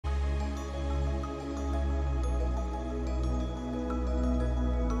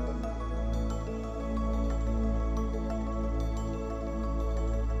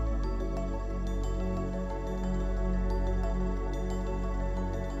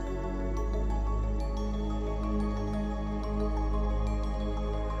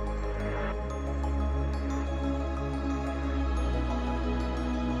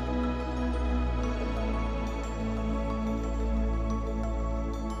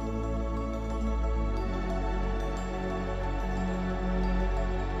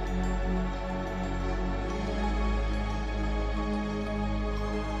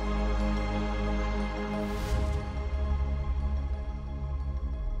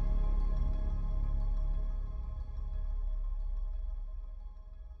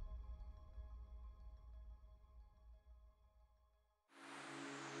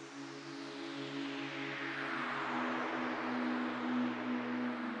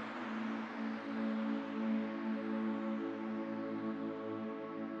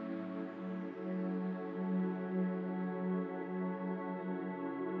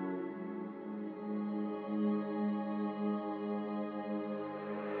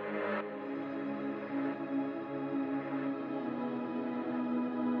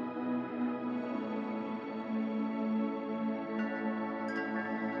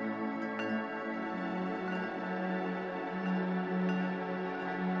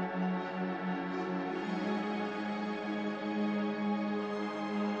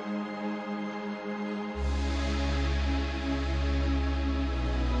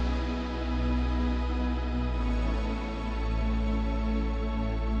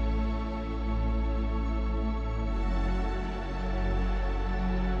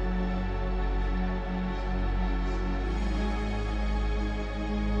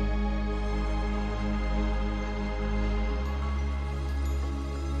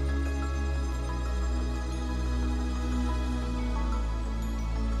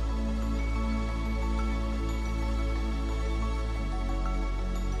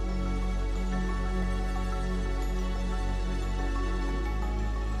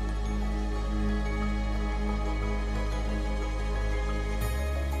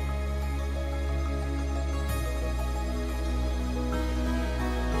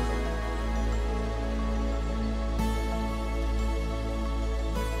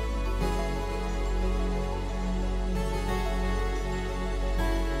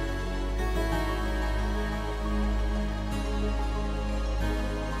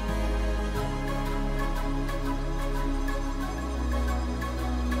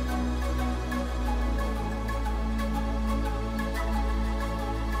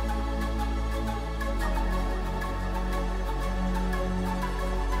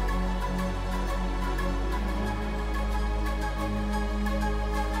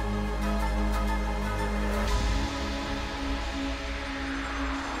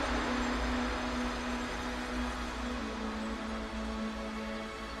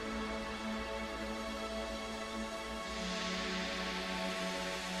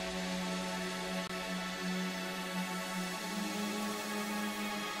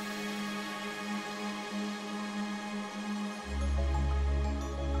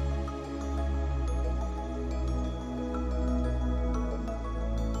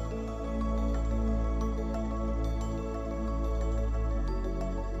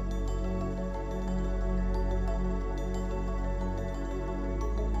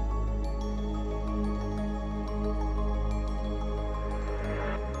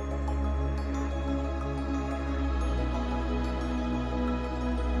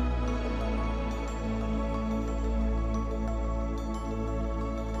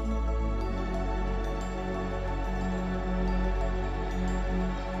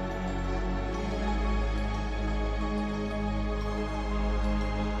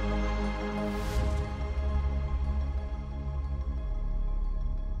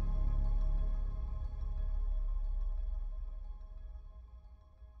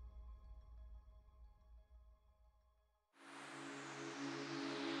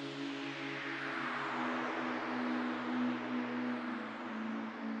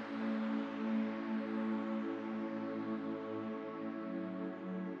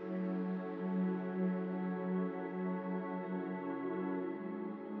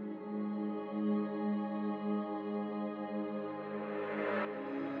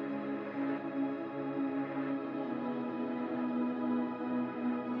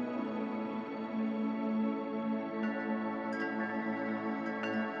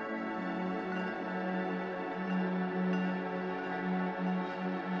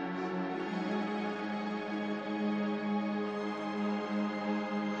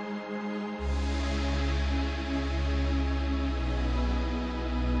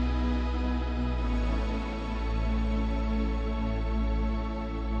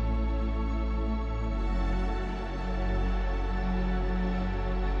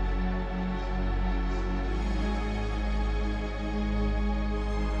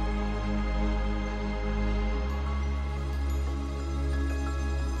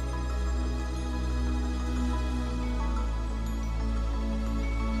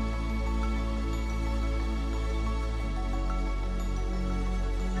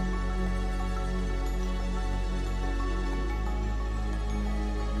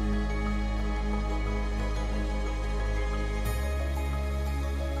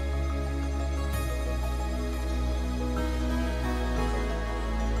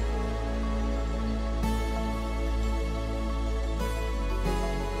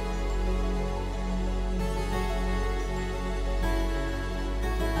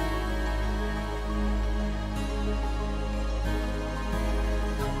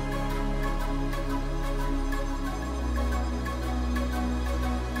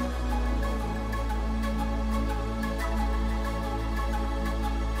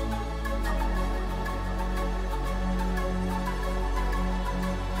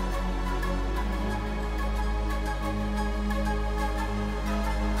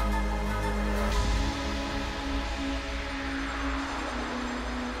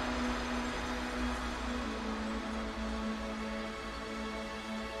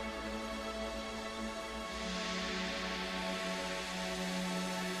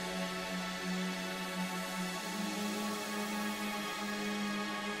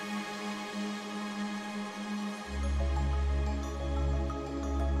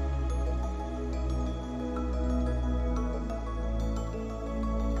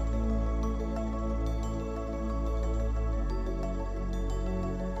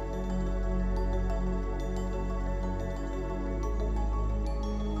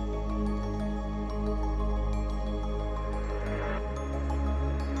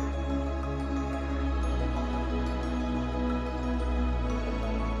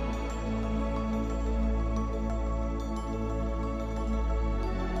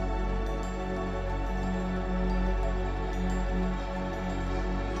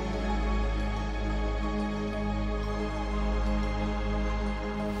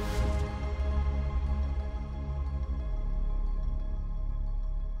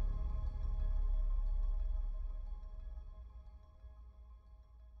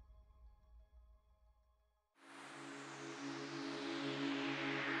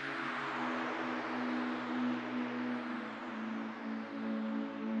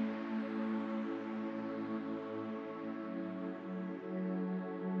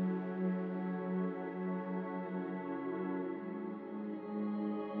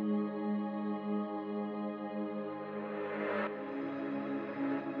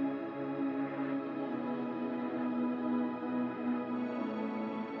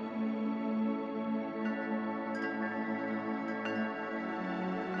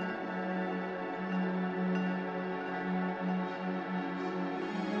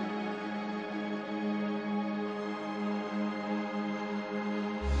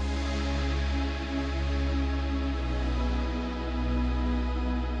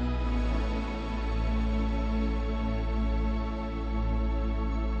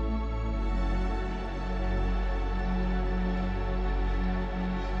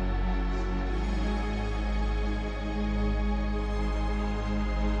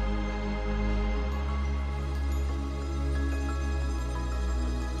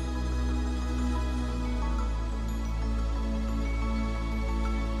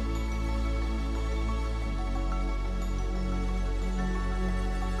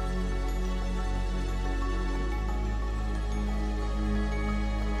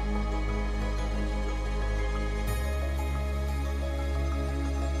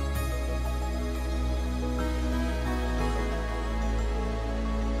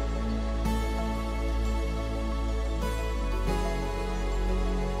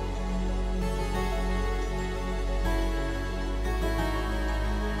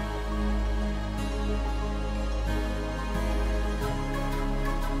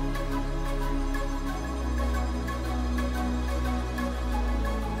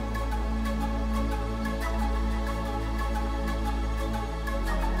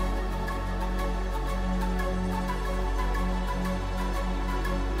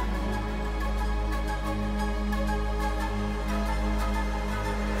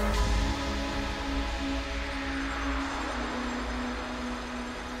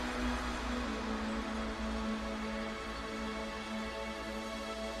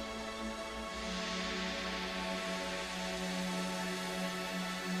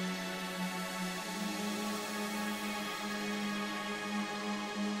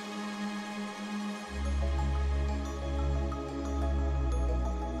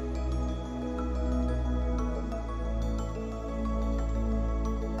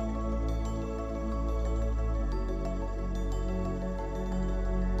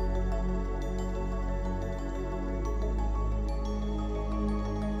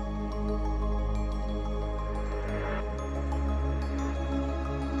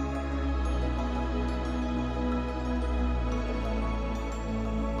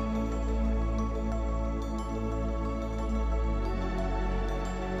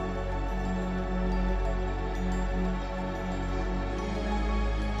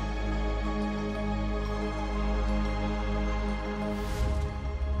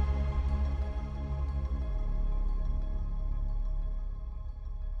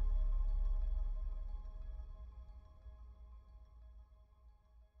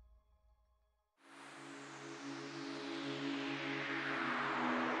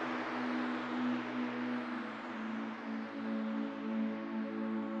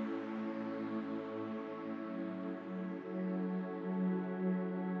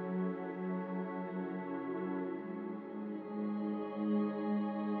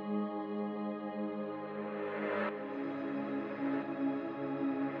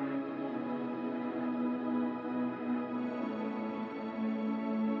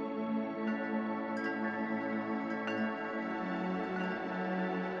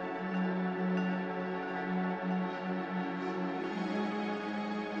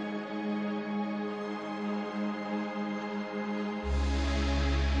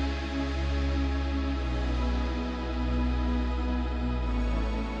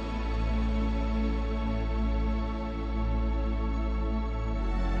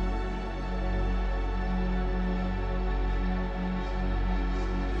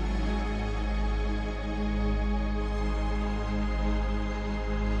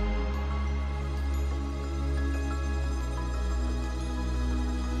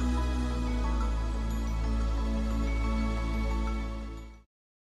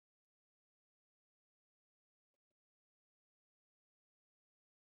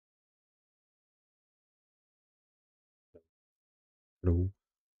Hello,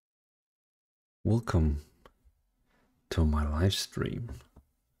 welcome to my live stream.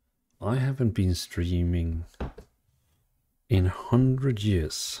 I haven't been streaming in 100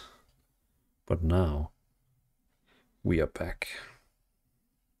 years, but now we are back.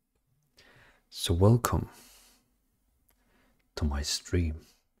 So welcome to my stream.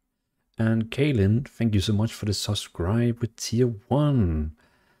 And Kaylin, thank you so much for the subscribe with tier 1.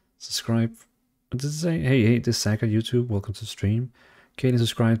 Subscribe. What does it say? Hey, this is Saka YouTube. Welcome to the stream. Kaylin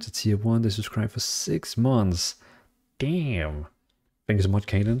subscribed to tier 1. They subscribed for 6 months. Damn. Thank you so much,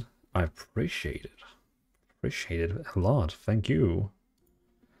 Kaylin. I appreciate it. Appreciate it a lot. Thank you.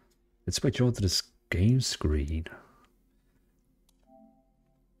 Let's switch over to this game screen.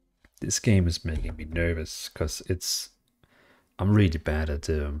 This game is making me nervous because I'm really bad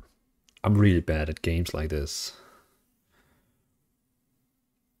at games like this.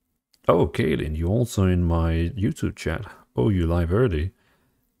 Oh, Kaylin, you also in my YouTube chat. Oh, you live early.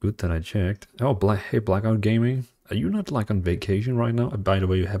 Good that I checked. Oh, hey, Blackout Gaming. Are you not like on vacation right now? By the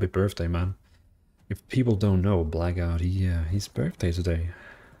way, happy birthday, man. If people don't know, Blackout, his birthday today.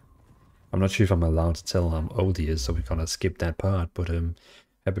 I'm not sure if I'm allowed to tell how old he is, so we're gonna skip that part, but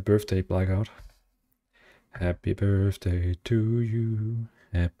happy birthday, Blackout. Happy birthday to you.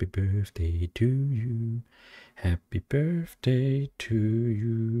 Happy birthday to you. Happy birthday to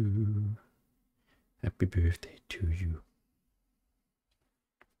you. Happy birthday to you.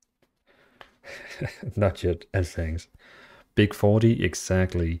 Not yet, and thanks. Big 40,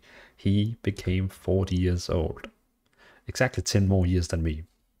 exactly. He became 40 years old. Exactly 10 more years than me.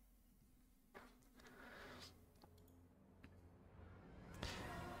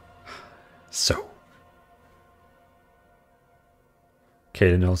 So.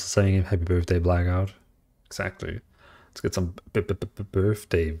 Kaden also saying happy birthday, Blackout. Exactly. Let's get some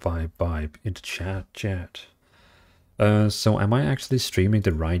birthday vibe into chat. So am I actually streaming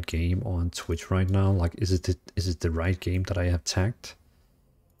the right game on Twitch right now? Like, is it the right game that I have tagged?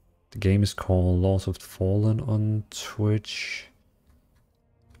 The game is called Laws of the Fallen on Twitch.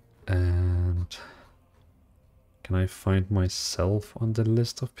 And can I find myself on the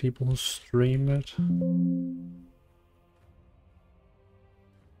list of people who stream it?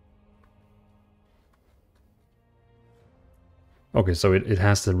 Okay, so it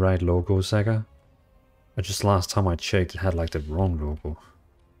has the right logo, Saga. Just last time I checked, it had like the wrong logo.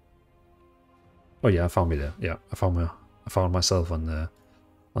 Oh yeah, I found me there. Yeah, I found myself on the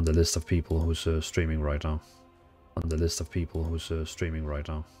list of people who's streaming right now. On the list of people who's streaming right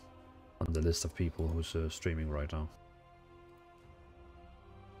now. On the list of people who's streaming right now.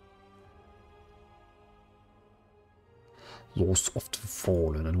 Laws of the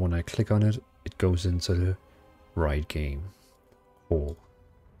Fallen, and when I click on it, it goes into the right game. Cool.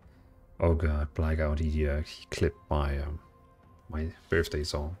 Oh god, Blackout, he clipped my my birthday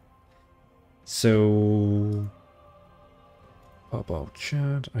song. So, about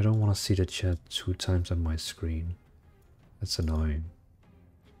chat, I don't want to see the chat 2 times on my screen. That's annoying.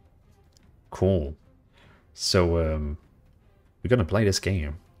 Cool. So, we're gonna play this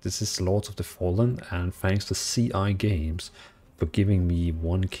game. This is Lords of the Fallen, and thanks to CI Games for giving me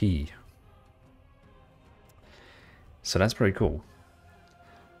 1 key. So that's pretty cool.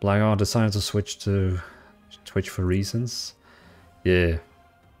 Blackout decided to switch to Twitch for reasons. Yeah.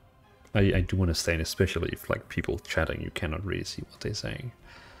 I do understand, especially if like people chatting, you cannot really see what they're saying.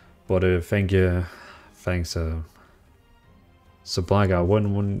 But thank you, thanks. So Blackout,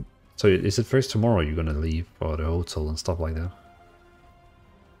 so is it first tomorrow you're gonna leave for the hotel and stuff like that?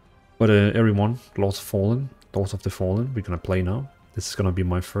 But everyone, Lords of the Fallen, we're gonna play now. This is gonna be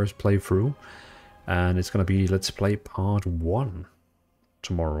my first playthrough, and it's gonna be Let's Play Part 1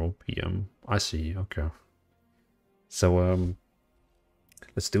 tomorrow PM. I see. Okay. So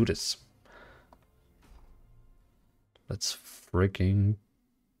let's do this. Let's freaking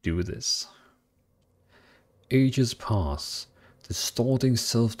do this. Ages pass, distorting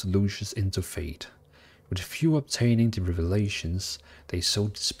self-delusions into fate, with few obtaining the revelations they so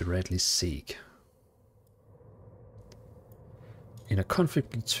desperately seek. In a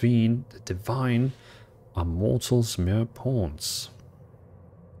conflict between the divine, are mortals mere pawns?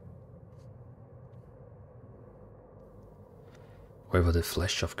 Whether the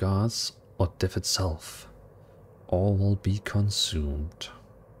flesh of gods or death itself, all will be consumed.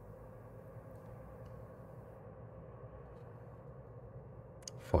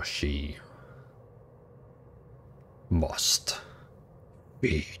 For she must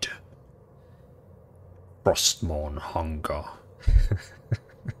feed Frostmourne hunger.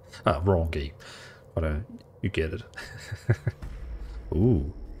 Wrong game. But you get it.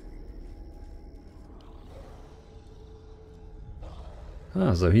 Ooh.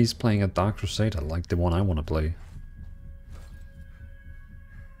 Ah, so he's playing a Dark Crusader, like the one I want to play.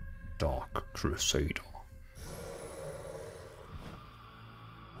 Dark Crusader.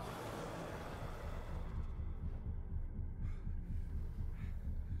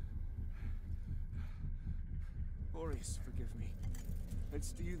 Boris, forgive me.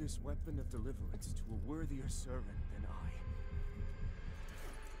 It's to you this weapon of deliverance to a worthier servant than I.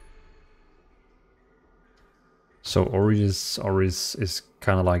 So Oris is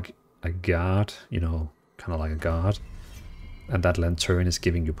kind of like a guard, you know, kind of like a guard. And that lantern is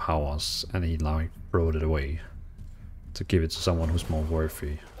giving you powers, and he like brought it away to give it to someone who's more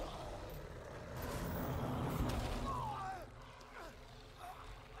worthy.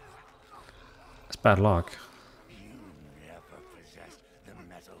 It's bad luck. You never possessed the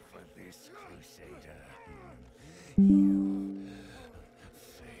metal for this crusader. You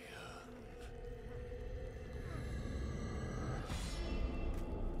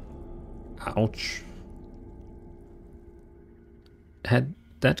failed. Ouch. Had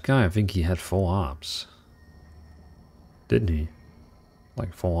that guy, I think he had 4 arms. Didn't he?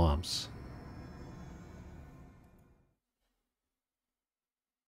 Like 4 arms.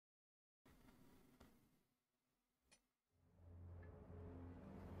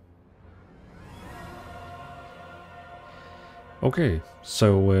 Okay,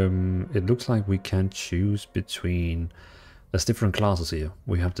 so it looks like we can choose between... There's different classes here.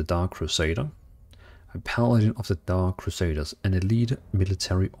 We have the Dark Crusader, a paladin of the Dark Crusaders, an elite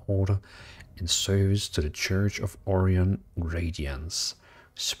military order in service to the Church of Orion Radiance,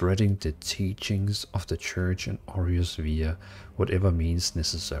 spreading the teachings of the Church and Orius via whatever means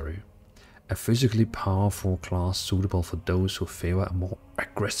necessary. A physically powerful class suitable for those who favor a more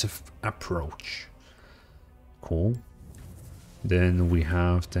aggressive approach. Cool. Then we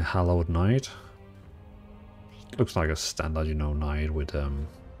have the Hallowed Knight. Looks like a standard, you know, knight with a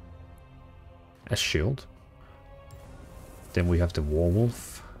shield. Then we have the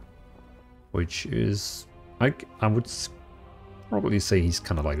Werewolf, which is, I would probably say he's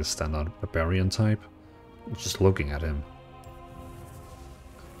kind of like a standard barbarian type. Just looking at him.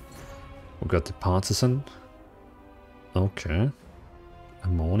 We've got the Partisan. Okay. A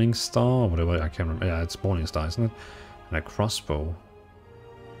Morning Star, whatever, I can't remember. Yeah, it's Morning Star, isn't it? And a crossbow.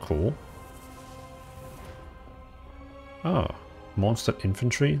 Cool. Oh, monster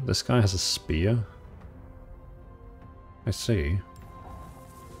infantry. This guy has a spear. I see.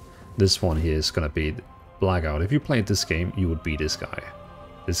 This one here is gonna be Blackout. If you played this game, you would be this guy.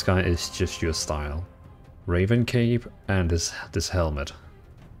 This guy is just your style. Raven cape and this helmet.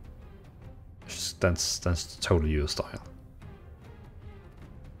 That's totally your style.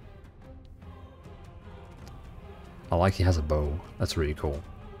 I like he has a bow. That's really cool.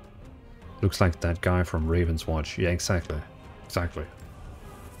 Looks like that guy from Raven's Watch. Yeah, exactly. Exactly.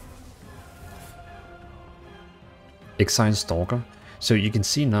 Exile Stalker. So you can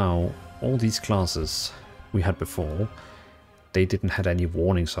see now, all these classes we had before, they didn't have any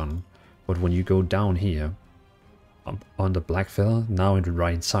warnings on. But when you go down here, on the black feather, now in the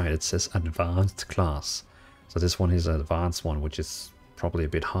right side it says Advanced Class. So this one is an advanced one, which is probably a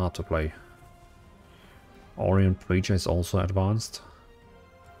bit hard to play. Orion Preacher is also advanced.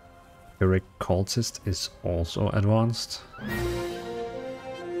 Eric Cultist is also advanced.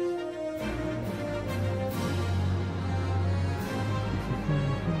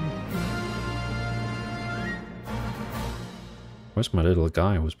 Where's my little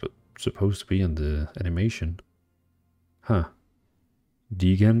guy who was supposed to be in the animation? Huh.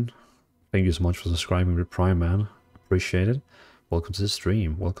 Deegan, thank you so much for subscribing with Prime, man. Appreciate it. Welcome to the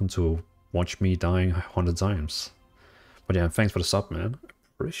stream. Welcome to watch me dying 100 times. But yeah, thanks for the sub, man.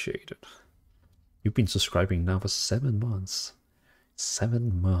 Appreciate it. You've been subscribing now for 7 months.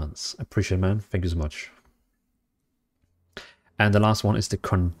 7 months. Appreciate it, man. Thank you so much. And the last one is the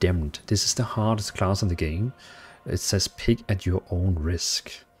Condemned. This is the hardest class in the game. It says pick at your own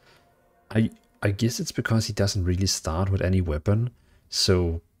risk. I guess it's because he doesn't really start with any weapon.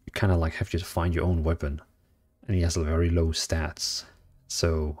 So you kind of like have to find your own weapon. And he has a very low stats.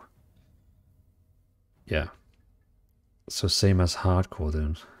 So yeah. So same as hardcore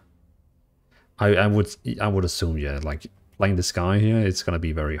then. I would assume, yeah, like playing this guy here, it's gonna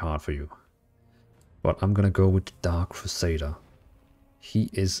be very hard for you. But I'm gonna go with Dark Crusader.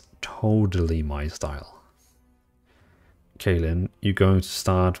 He is totally my style. Kaylin, you're going to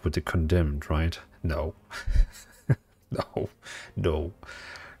start with the Condemned, right? No. No. No.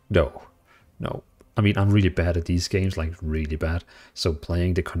 No. No. I mean, I'm really bad at these games, like really bad. So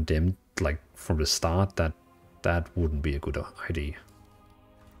playing the Condemned, like from the start, that wouldn't be a good idea.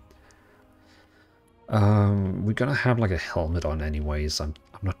 We're gonna have like a helmet on anyways. I'm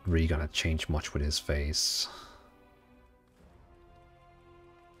not really gonna change much with his face.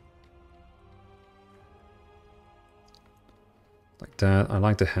 Like that. I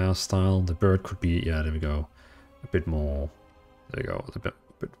like the hairstyle. The bird could be, yeah, there we go. A bit more, there we go, a bit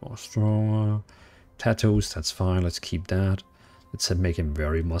more stronger. Tattoos, that's fine, let's keep that. Let's make him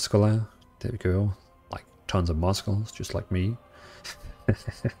very muscular. There we go. Like tons of muscles, just like me.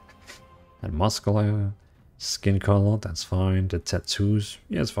 And muscular. Skin color, that's fine. The tattoos,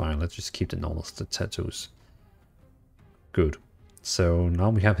 yeah, it's fine. Let's just keep the normal tattoos. Good. So now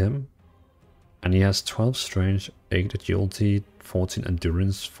we have him. And he has 12 strength, 8 agility, 14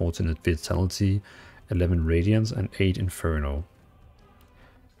 endurance, 14 vitality, 11 radiance, and 8 inferno.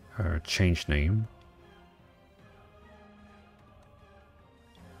 Change name.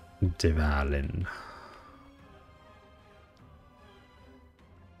 Dvalin.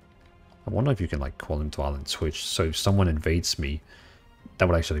 I wonder if you can like call him Dvalin Twitch. So if someone invades me, that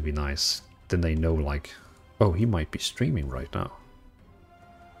would actually be nice. Then they know like, oh, he might be streaming right now.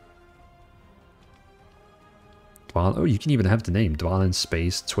 Dvalin. Oh, you can even have the name Dvalin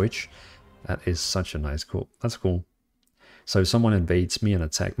Space Twitch. That is such a nice cool. That's cool. So if someone invades me and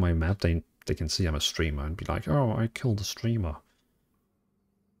attack my map, they can see I'm a streamer and be like, oh, I killed a streamer.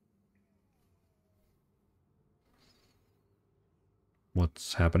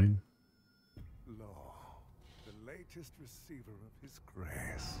 What's happening? Lo, the latest receiver of his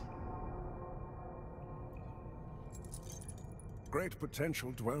grace. Great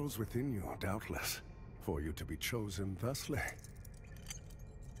potential dwells within you, doubtless, for you to be chosen thusly.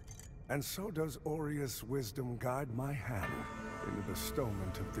 And so does Adyer's wisdom guide my hand in the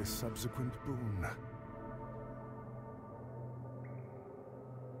bestowment of this subsequent boon.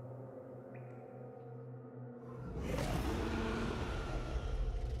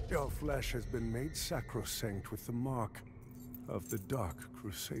 Your flesh has been made sacrosanct with the mark of the Dark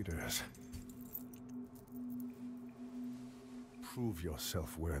Crusaders. Prove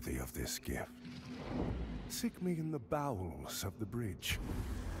yourself worthy of this gift. Seek me in the bowels of the bridge.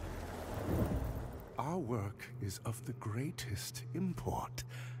 Our work is of the greatest import.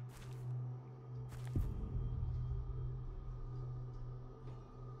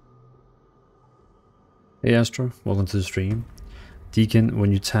 Hey Astro, welcome to the stream. Deacon,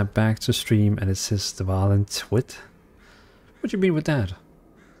 when you tap back to stream and it says Dvalin Twit, what do you mean with that?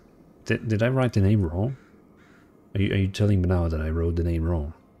 Did I write the name wrong? Are you telling me now that I wrote the name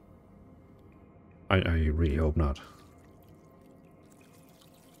wrong? I really hope not.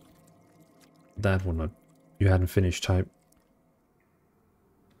 That one not. You hadn't finished type.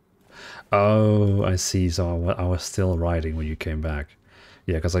 Oh, I see. So I was still writing when you came back.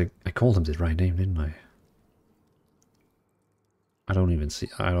 Yeah, because I called him the right name, didn't I? I don't even see.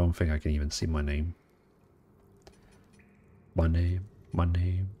 I don't think I can even see my name. My name.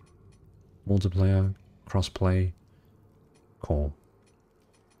 Multiplayer. Crossplay. Cool.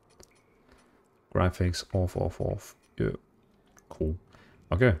 Graphics off. Yeah. Cool.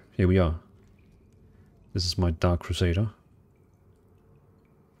 Okay, here we are. This is my Dark Crusader.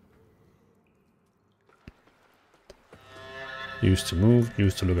 Used to move,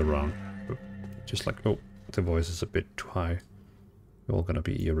 used to look around. Just like, oh, the voice is a bit too high. We're all gonna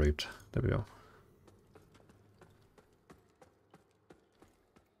be ear raped. There we go.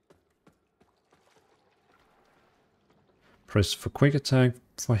 Press for quick attack,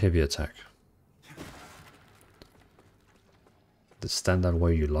 for heavy attack. The standard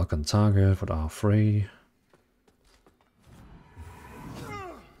way you lock on target with R3.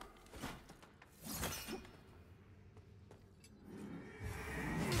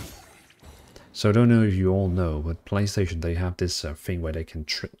 So I don't know if you all know, but PlayStation, they have this thing where they can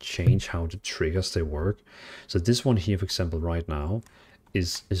change how the triggers they work. So this one here, for example, right now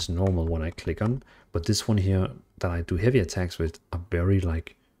is normal when I click on, but this one here that I do heavy attacks with are very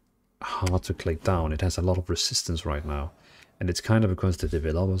like hard to click down. It has a lot of resistance right now. And it's kind of because the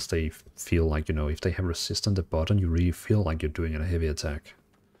developers, they feel like, you know, if they have resist on the button, you really feel like you're doing a heavy attack.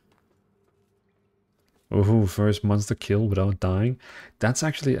 Oh, first monster kill without dying. That's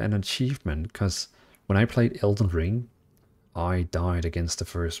actually an achievement, because when I played Elden Ring, I died against the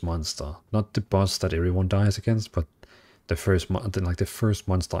first monster. Not the boss that everyone dies against, but the first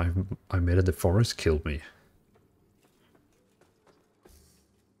monster I met in the forest killed me.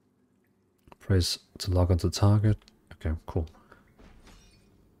 Press to lock onto target. Okay, cool.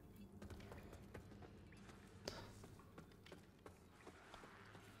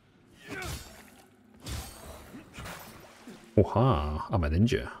 Oha, I'm a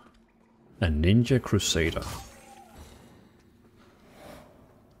ninja. A ninja crusader.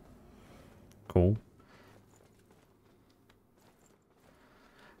 Cool.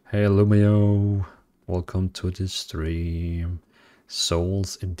 Hey Lumio, welcome to the stream.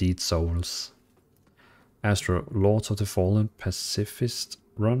 Souls, indeed souls. Astro, Lords of the Fallen, pacifist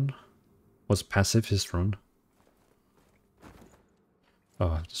run? What's pacifist run?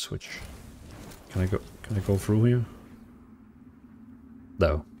 Oh, I have to switch. Can I go through here?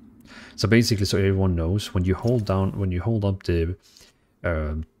 No. So basically, so everyone knows, when you hold up the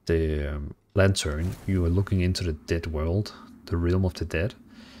lantern, you are looking into the dead world, the realm of the dead,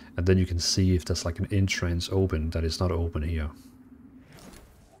 and then you can see if there's like an entrance open that is not open here.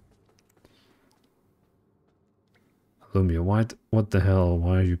 Lumia, what the hell?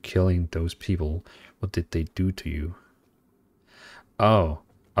 Why are you killing those people? What did they do to you? Oh,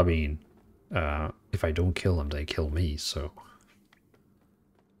 I mean, if I don't kill them, they kill me, so...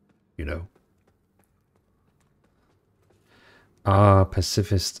 You know. Ah,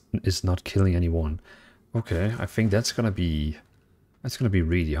 pacifist is not killing anyone. Okay, I think that's gonna be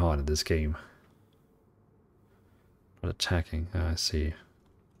really hard in this game. Not attacking, I see.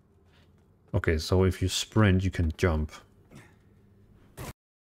 Okay, so if you sprint, you can jump.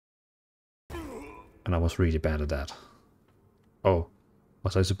 And I was really bad at that. Oh,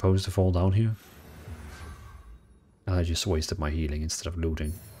 was I supposed to fall down here? And I just wasted my healing instead of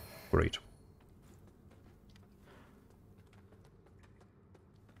looting. Great.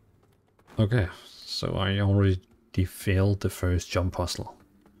 Okay, so I already failed the first jump puzzle.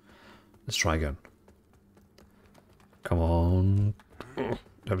 Let's try again. Come on.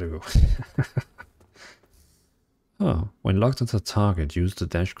 There we go. Oh, when locked onto a target, use the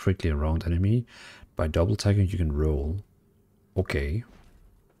dash quickly around enemy. By double tagging, you can roll. Okay.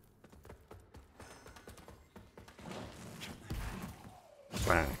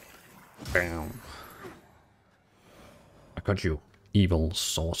 Bam. Bam. I got you, evil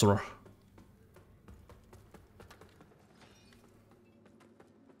sorcerer.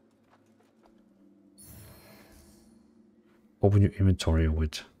 Open your inventory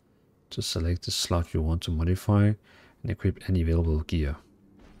with to select the slot you want to modify and equip any available gear.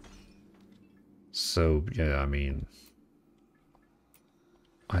 So yeah, I mean,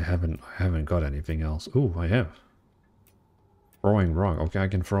 I haven't got anything else. Oh, I have. Throwing rock. Okay, I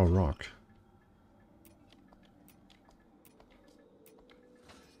can throw a rock.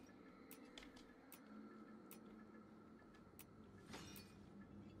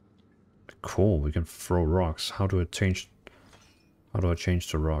 Cool, we can throw rocks. How do I change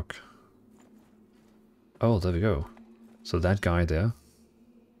the rock? Oh, there we go. So that guy there.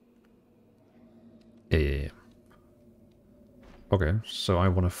 Yeah. Okay, so I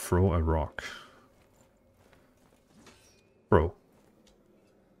want to throw a rock. Throw.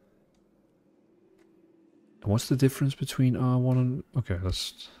 What's the difference between R1 and... Okay,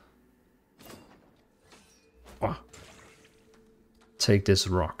 let's... Ah. Take this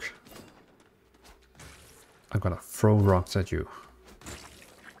rock. I'm gonna throw rocks at you.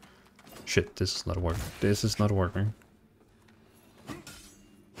 Shit, this is not working. This is not working.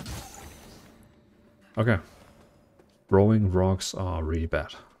 Okay. Throwing rocks are really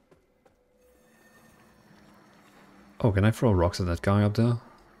bad. Oh, can I throw rocks at that guy up there?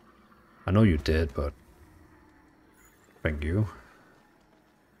 I know you did, but... Thank you.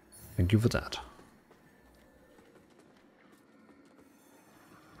 Thank you for that.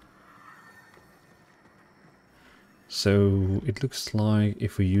 So it looks like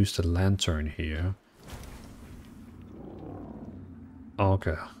if we use the lantern here...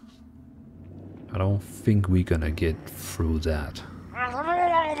 Okay. I don't think we're gonna get through that.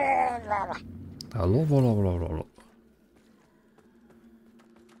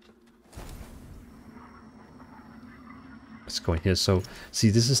 Let's go in here. So, see,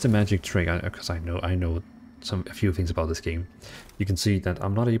 this is the magic trick, because I know a few things about this game. You can see that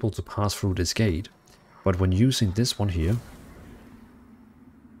I'm not able to pass through this gate, but when using this one here,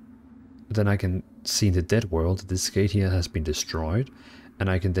 then I can see in the dead world that this gate here has been destroyed, and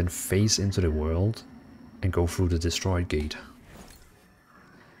I can then face into the world and go through the destroyed gate.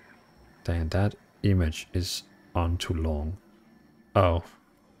 Damn, that image is on too long. Oh,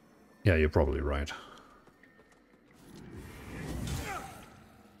 yeah, you're probably right.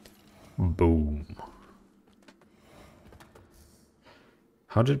 Boom.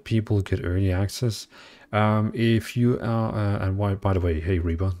 How did people get early access? If you are, and why, by the way, hey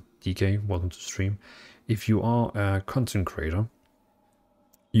Reaper, DK, welcome to stream. If you are a content creator,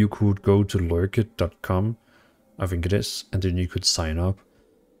 you could go to lurkit.com, I think it is, and then you could sign up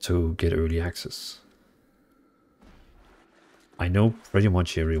to get early access. I know pretty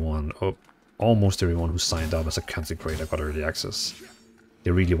much everyone, or almost everyone who signed up as a content creator got early access.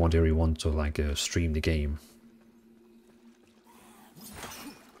 They really want everyone to like stream the game.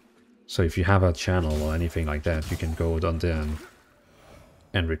 So if you have a channel or anything like that, you can go down there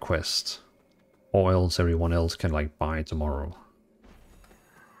and request. Or else everyone else can like buy tomorrow.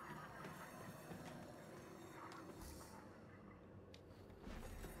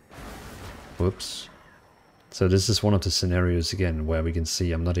 Whoops. So this is one of the scenarios again where we can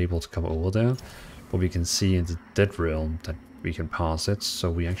see I'm not able to come over there, but we can see in the dead realm that we can pass it, so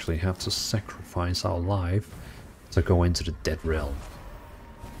we actually have to sacrifice our life to go into the dead realm.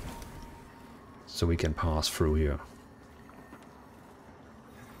 So we can pass through here.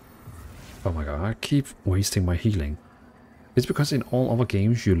 Oh my god, I keep wasting my healing. It's because in all other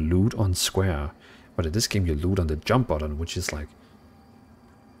games you loot on square, but in this game you loot on the jump button, which is like...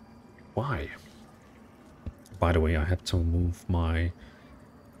 Why? By the way, I have to move my...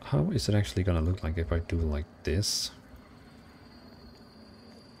 How is it actually gonna look like if I do like this?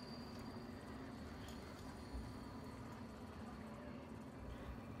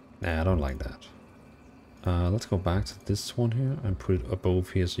 Nah, I don't like that. Let's go back to this one here and put it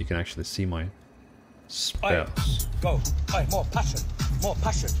above here so you can actually see my spells. Go. Aye, more passion, more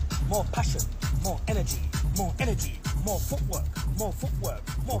passion, more passion, more energy, more energy, more footwork, more footwork,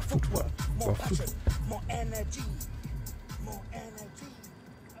 more footwork, more passion, more energy, more energy.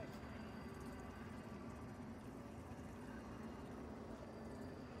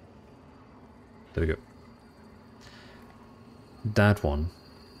 There we go. That one.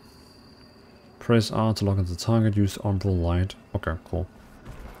 Press R to lock into the target, use umbral light. Okay, cool.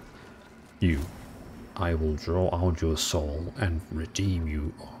 You. I will draw out your soul and redeem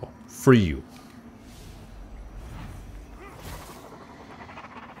you or free you.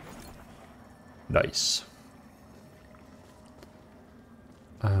 Nice.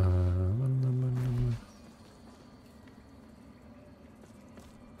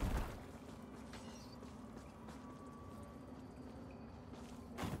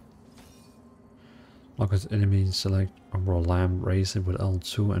 Lock as enemy, select umbral lamp, raise it with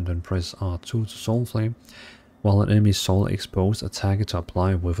L2 and then press R2 to soul flame. While an enemy soul exposed, attack it to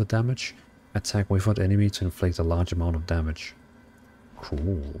apply wither damage. Attack withered enemy to inflict a large amount of damage.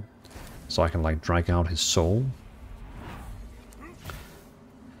 Cool. So I can like drag out his soul.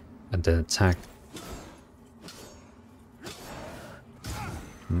 And then attack.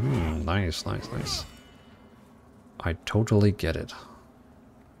 Nice, nice, nice. I totally get it.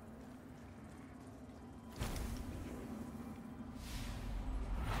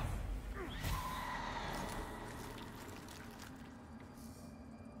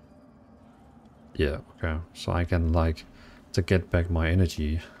 Yeah, okay. So I can like, to get back my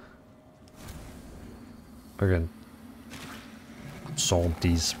energy, I can absorb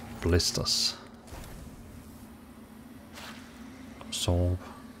these blisters. Absorb.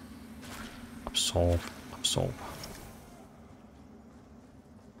 Absorb. Absorb.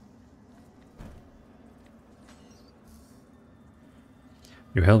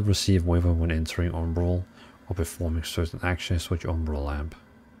 Your health receive wither when entering umbral or performing certain actions with your umbral lamp.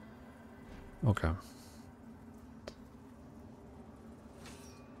 Okay.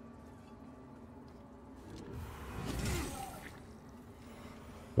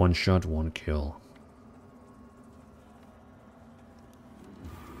 One shot, one kill.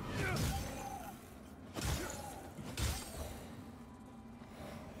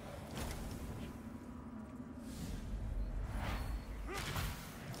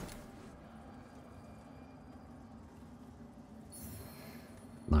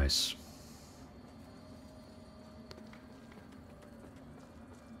 Nice.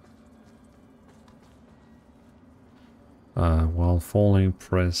 While falling,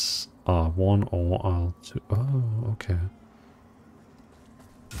 press R1 or R2. Oh, okay.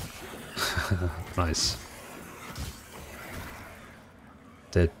 Nice.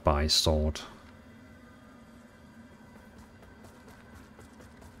 Dead by sword.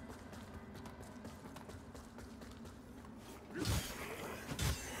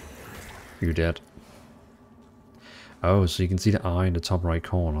 You dead. Oh, so you can see the eye in the top right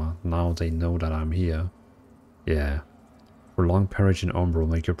corner. Now they know that I'm here. Yeah. Prolonged perish in Umbral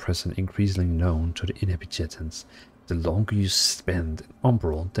make your presence increasingly known to the inhabitants. The longer you spend in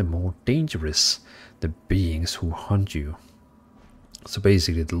Umbral, the more dangerous the beings who hunt you. So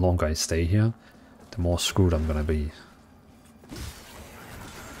basically, the longer I stay here, the more screwed I'm gonna be.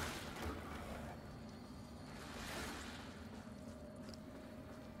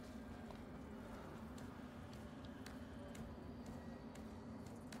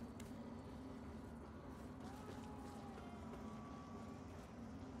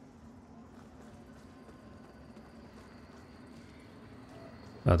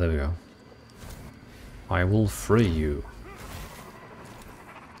 Oh, there we go. I will free you.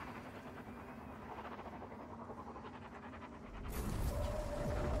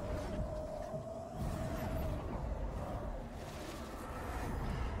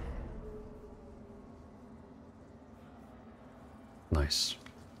 Nice.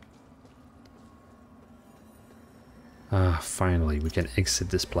 Ah, finally, we can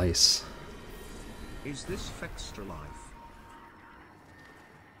exit this place. Is this Fextra life?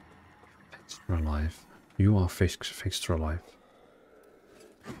 Extra life. You are Fextra life.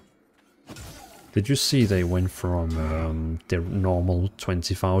 Did you see they went from their normal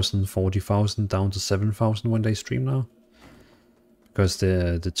 20,000, 40,000 down to 7,000 when they stream now? Because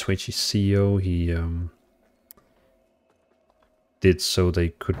the Twitch CEO, he did so they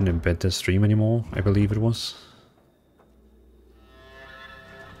couldn't embed their stream anymore, I believe it was.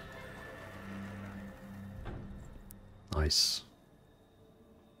 Nice.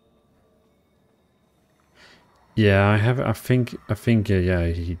 Yeah, I think, yeah,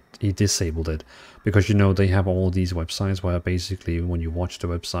 he disabled it. Because, you know, they have all these websites where basically when you watch the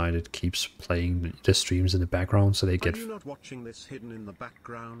website, it keeps playing the streams in the background, so they get... Are you not watching this hidden in the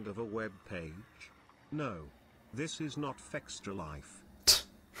background of a web page? No, this is not Fextra life.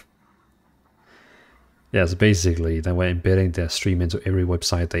 Yeah, so basically they were embedding their stream into every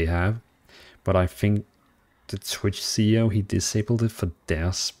website they have. But I think the Twitch CEO, he disabled it for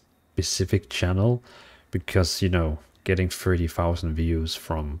their specific channel. Because, you know, getting 30,000 views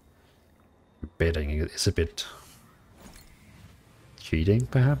from betting is a bit cheating,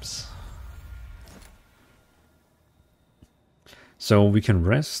 perhaps. So we can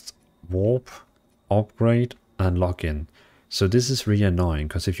rest, warp, upgrade, and log in. So this is really annoying,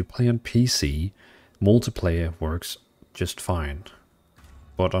 because if you play on PC, multiplayer works just fine.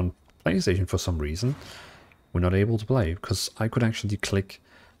 But on PlayStation, for some reason, we're not able to play, because I could actually click...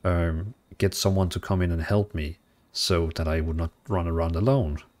 get someone to come in and help me so that I would not run around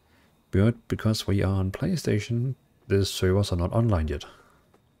alone. But because we are on PlayStation, the servers are not online yet.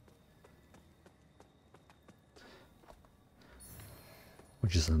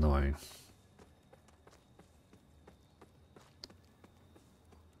 Which is annoying.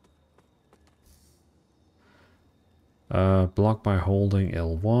 Block by holding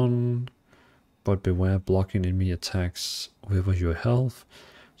L1, but beware blocking enemy attacks with your health.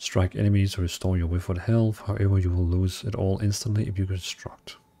 Strike enemies to restore your without health, however you will lose it all instantly if you get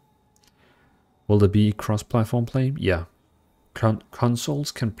struck. Will there be cross-platform play? Yeah.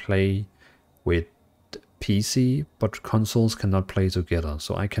 Consoles can play with PC, but consoles cannot play together.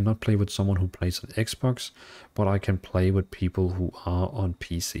 So I cannot play with someone who plays on Xbox, but I can play with people who are on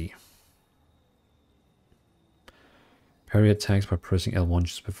PC. Parry attacks by pressing L1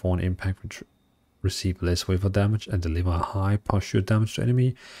 just before an impact, which receive less waver damage and deliver high posture damage to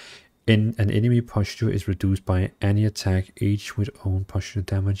enemy. In an enemy posture is reduced by any attack, each with own posture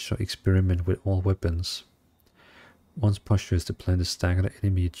damage, so experiment with all weapons. Once posture is depleted, stagger the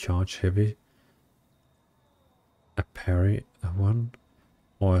enemy charge heavy, a parry, a one,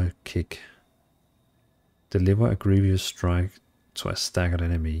 or a kick. Deliver a grievous strike to a staggered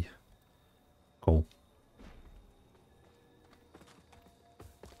enemy. Cool.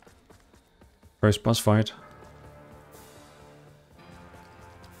 First boss fight.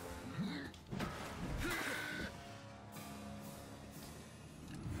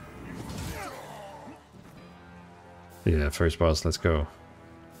 Yeah, first boss, let's go.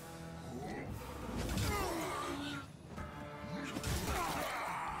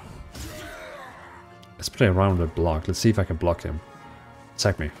 Let's play around with block. Let's see if I can block him.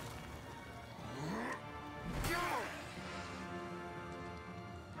 Attack me.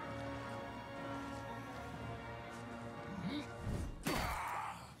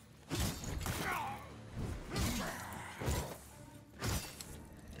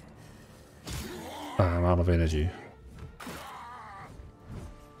 I'm out of energy.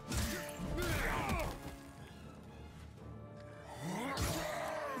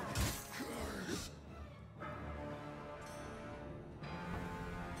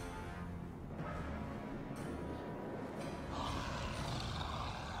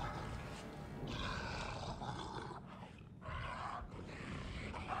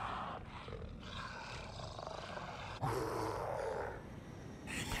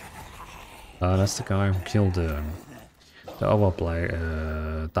 That's the guy who killed the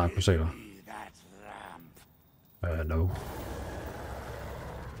other Dark Crusader. No.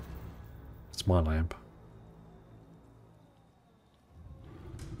 It's my lamp.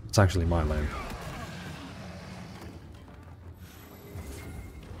 It's actually my lamp.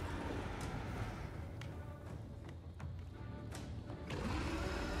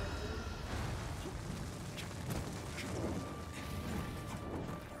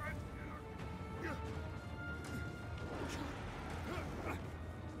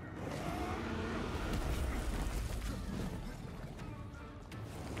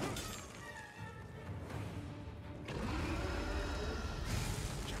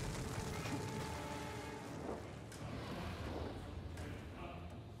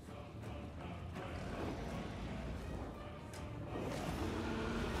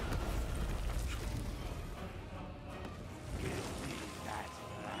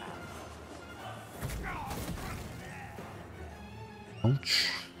 Ouch.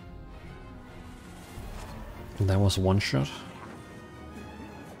 That was one shot.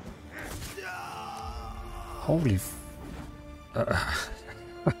 Holy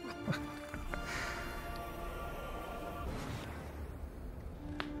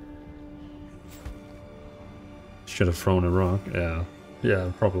should have thrown a rock. Yeah.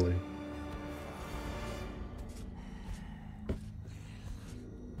 Yeah, probably.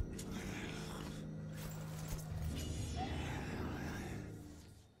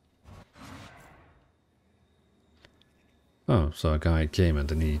 Oh, so a guy came and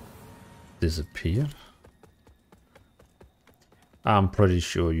then he disappeared? I'm pretty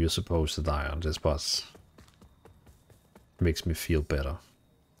sure you're supposed to die on this boss. Makes me feel better.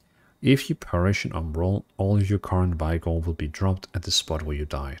 If you perish in Umbral, all of your current Vigor will be dropped at the spot where you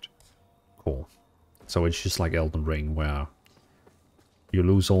died. Cool. So it's just like Elden Ring, where you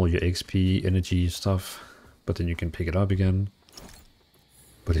lose all your XP, energy stuff, but then you can pick it up again.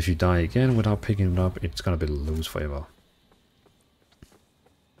 But if you die again without picking it up, it's gonna be lose forever.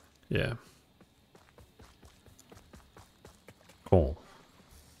 Yeah. Cool.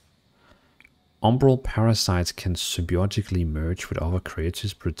 Umbral parasites can symbiotically merge with other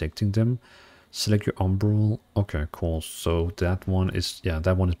creatures, protecting them. Select your Umbral. Okay, cool. So that one is, yeah,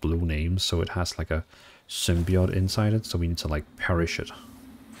 that one is blue name, so it has like a symbiote inside it, so we need to like perish it.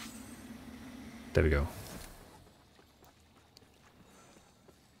 There we go.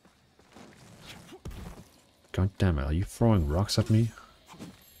 God damn it, are you throwing rocks at me?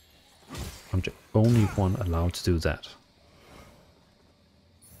 I'm the only one allowed to do that.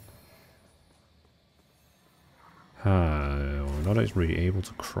 We're not really able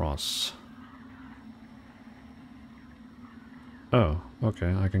to cross. Oh,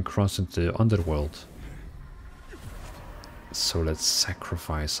 okay, I can cross into the underworld. So let's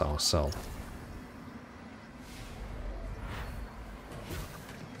sacrifice ourselves.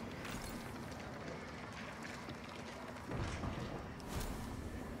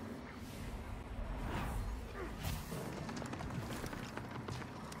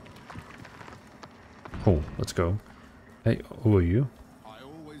 Cool, let's go. Hey, who are you? I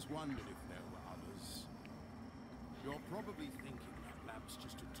always wondered if there were others. You're probably thinking that lab's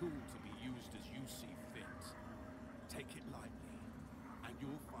just a tool to be used as you see fit. Take it lightly, and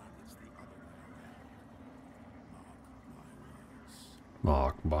you'll find it's the other way around.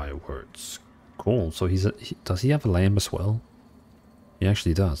 Mark my words. Mark my words. Cool, so does he have a lamp as well? He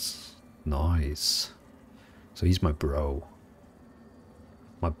actually does. Nice. So he's my bro.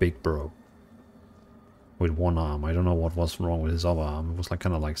 My big bro. With one arm. I don't know what was wrong with his other arm. It was like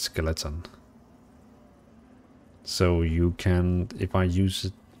kind of like skeleton. So you can, if I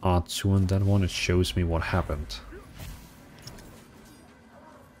use R2 on that one, it shows me what happened.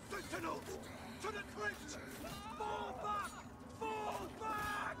 Sentinels! To the crypt! Fall back! Fall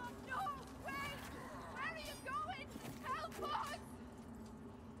back! No! Wait! Where are you going? Help us!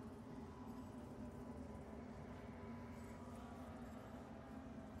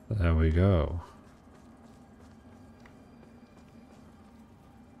 There we go.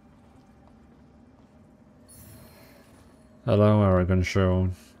 Hello, arrogant show.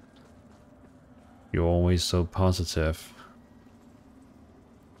 You're always so positive.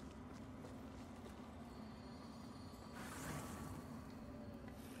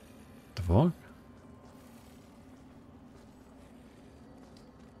 The fuck?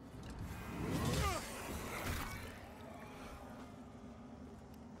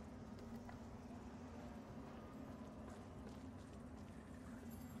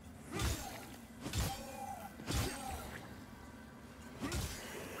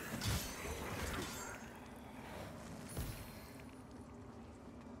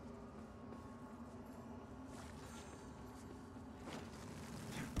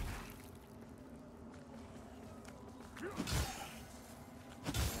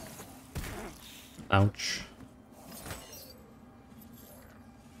 Ouch.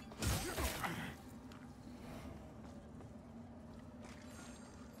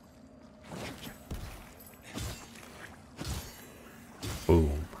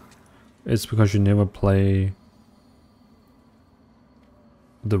 Boom. It's because you never play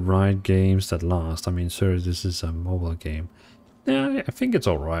the right games that last. I mean, sure, this is a mobile game. Yeah, I think it's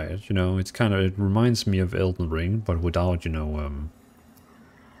alright, you know, it's kind of, it reminds me of Elden Ring, but without, you know,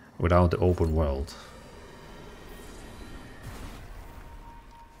 without the open world.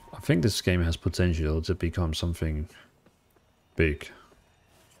 I think this game has potential to become something big.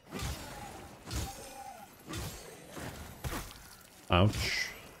 Ouch.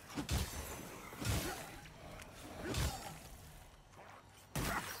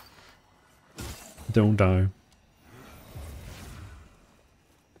 Don't die.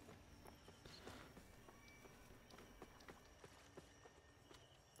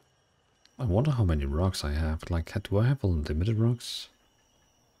 wonder how many rocks I have. Like, do I have unlimited rocks?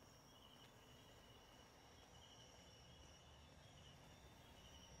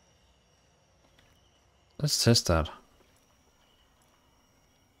 Let's test that.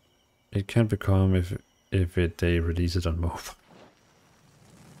 It can become if they release it on mobile.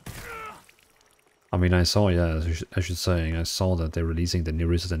 I mean, I saw, yeah, I should say, I saw that they're releasing the new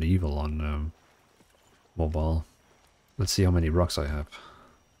Resident Evil on mobile. Let's see how many rocks I have.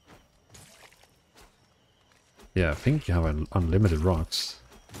 Yeah, I think you have unlimited rocks.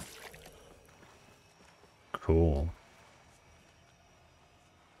 Cool.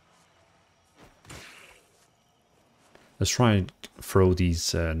 Let's try and throw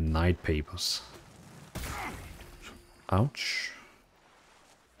these night papers. Ouch.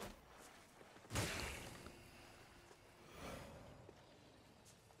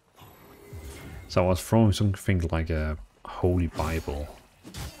 So I was throwing something like a holy Bible.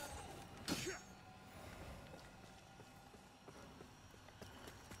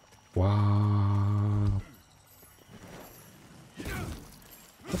 Wow.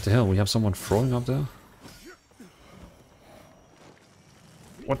 What the hell? We have someone throwing up there?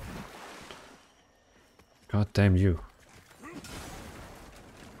 What? God damn you.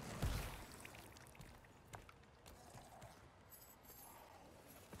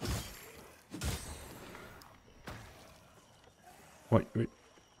 Wait.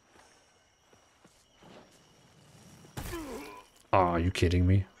 Oh, are you kidding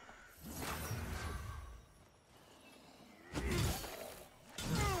me?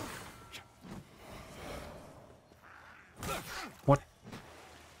 What?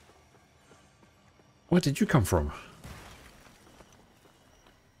 Where did you come from?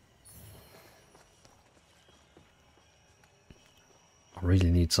 I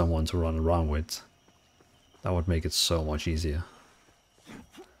really need someone to run around with. That would make it so much easier.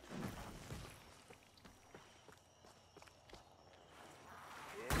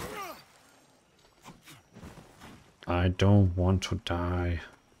 I don't want to die.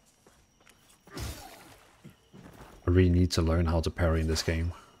 I really need to learn how to parry in this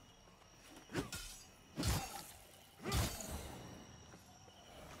game.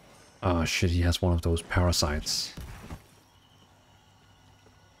 Oh shit, he has one of those parasites.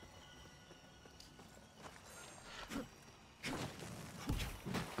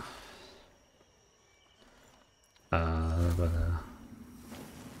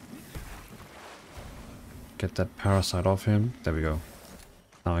 Get that parasite off him. There we go.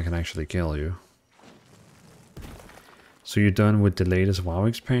 Now I can actually kill you. So you're done with the latest WoW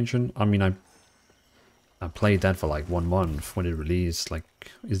expansion? I mean, I played that for like 1 month when it released. Like,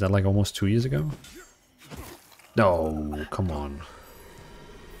 is that like almost 2 years ago? No, come on.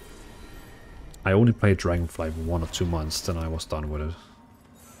 I only played Dragon for like 1 or 2 months, then I was done with it.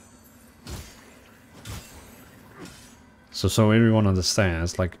 So everyone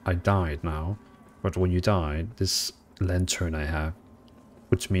understands, like, I died now. But when you die, this lantern I have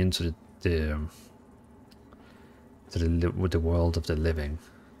puts me into the world of the living.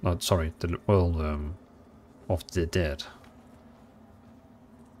 No, sorry, the world of the dead.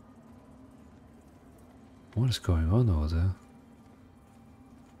 What is going on over there?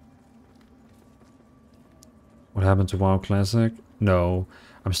 What happened to WoW Classic? No,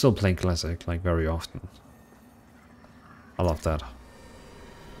 I'm still playing Classic, like, very often. I love that.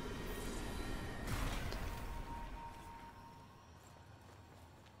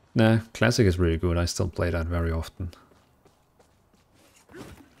 Nah, Classic is really good. I still play that very often.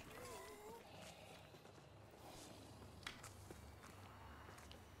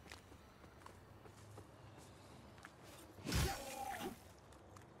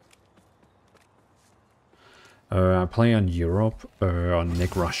 I play on Europe, on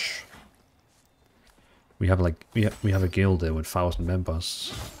Nick Rush. We have like we have a guild there with 1,000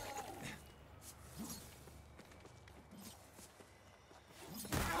 members.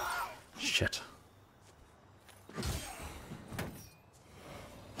 Shit.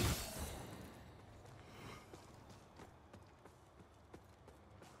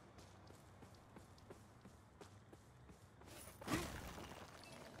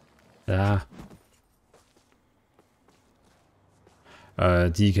 Ah.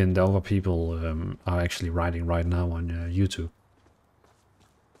 Deacon, the other people are actually writing right now on YouTube.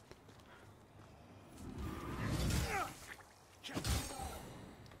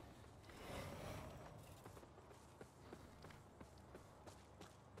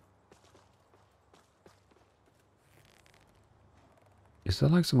 Is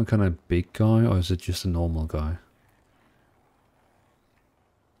that like some kind of big guy, or is it just a normal guy?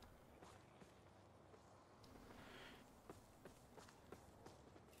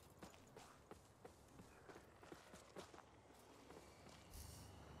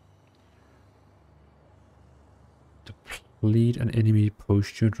 deplete an enemy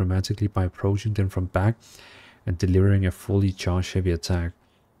posture dramatically by approaching them from back and delivering a fully charged heavy attack.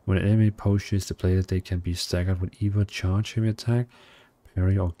 When an enemy posture is depleted, they can be staggered with either charge heavy attack,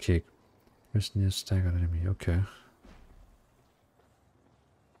 parry, or kick. Press near staggered enemy. Okay.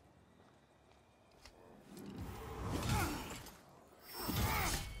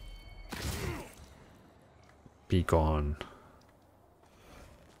 Be gone.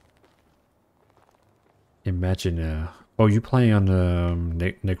 Imagine. Oh, you playing on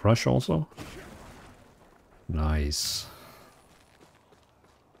Nick Rush also? Nice.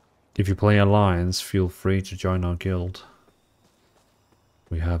 If you play Alliance, feel free to join our guild.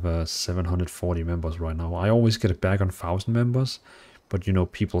 We have 740 members right now. I always get it back on 1,000 members, but you know,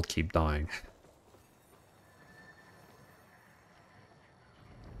 people keep dying.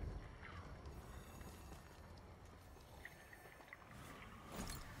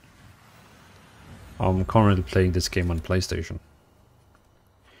 I'm currently playing this game on PlayStation,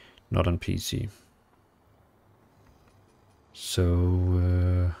 not on PC.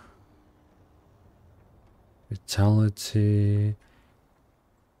 So, Vitality...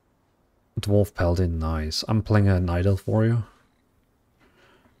 Dwarf Paladin, nice. I'm playing a Night Elf Warrior.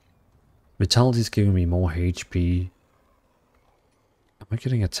 Vitality is giving me more HP. Am I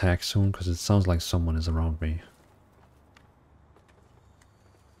getting attacked soon? Because it sounds like someone is around me.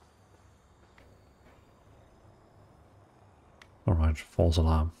 Alright, false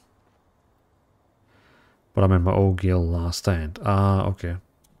alarm. But I'm in my old guild Last Stand. Ah, okay.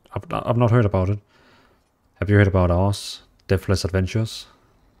 I've not heard about it. Have you heard about ours? Deathless Adventures?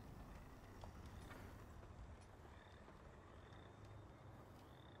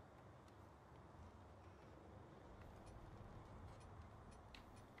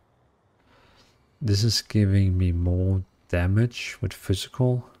 This is giving me more damage with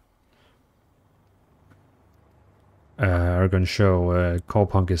physical. Argon Show,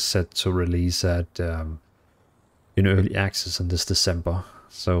 Corepunk is set to release at in early access in this December.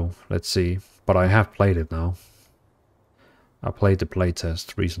 So let's see. But I have played it now. I played the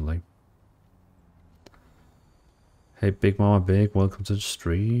playtest recently. Hey Big Mama Big, welcome to the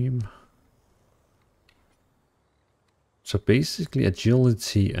stream. So basically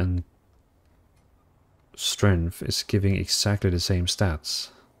agility and strength is giving exactly the same stats.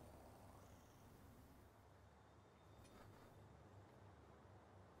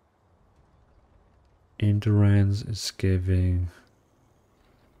 Endurance is giving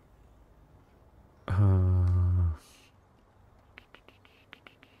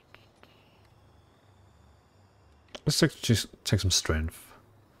let's just take some strength.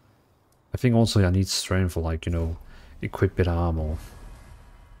 I think also I need strength for, like, you know, equip bit armor.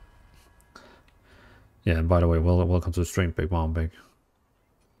 Yeah, and by the way, welcome to the stream, Big Mom Big.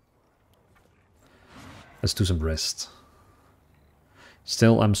 Let's do some rest.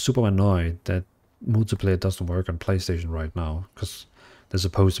 Still, I'm super annoyed that multiplayer doesn't work on PlayStation right now, because there's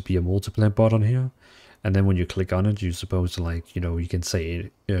supposed to be a multiplayer button here, and then when you click on it, you're supposed to, like, you know, you can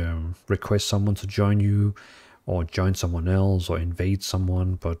say request someone to join you, or join someone else, or invade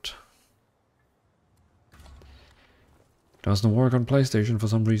someone, but doesn't work on PlayStation for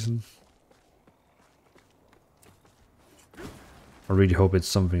some reason. I really hope it's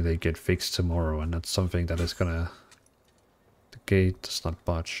something they get fixed tomorrow, and not something that is gonna... The gate does not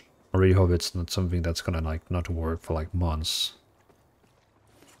budge. I really hope it's not something that's gonna, like, not work for like months.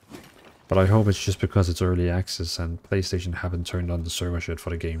 But I hope it's just because it's early access and PlayStation haven't turned on the server shit for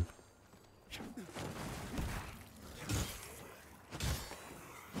the game.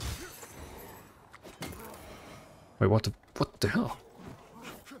 Wait, what the hell?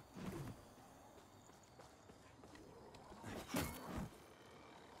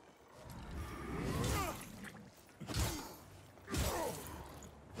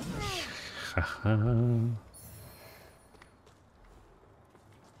 Haha.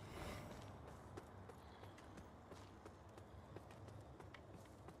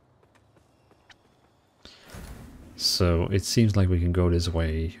 So it seems like we can go this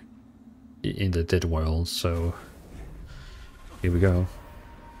way in the dead world, so here we go.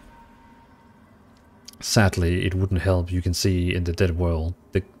 Sadly, it wouldn't help. You can see in the dead world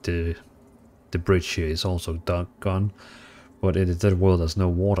the bridge here is also gone, but in the dead world there's no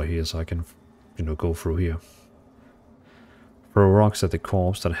water here, so I can, you know, go through here. Throw rocks at the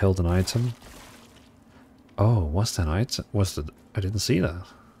corpse that held an item. Oh, what's that item? What's the... I didn't see that.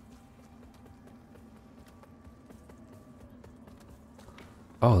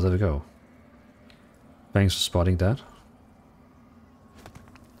 Oh, there we go. Thanks for spotting that.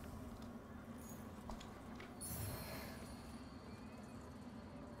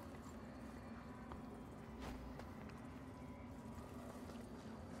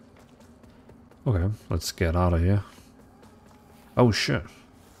 Okay, let's get out of here. Oh shit.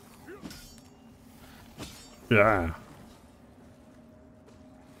 Yeah.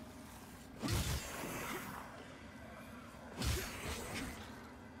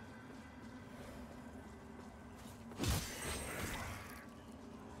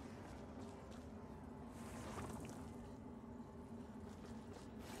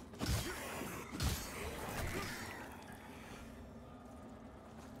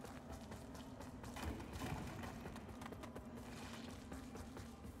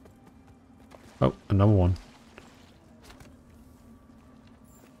 Oh, another one.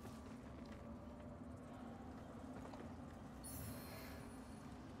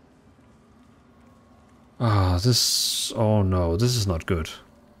 Ah, this... Oh no, this is not good.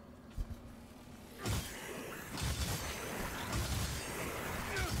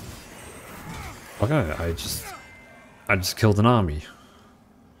 Okay, I just killed an army.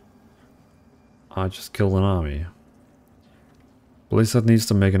 I just killed an army. Blizzard needs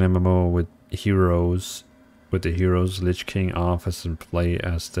to make an MMO with heroes, with the heroes Lich King, Arthas, and play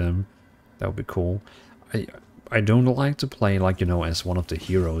as them. That would be cool. I don't like to play, like, you know, as one of the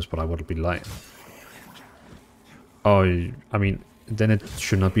heroes, but I would be like... Oh, I mean, then it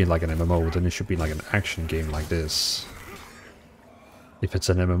should not be like an MMO, then it should be like an action game like this. If it's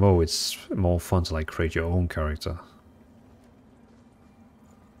an MMO, it's more fun to like create your own character.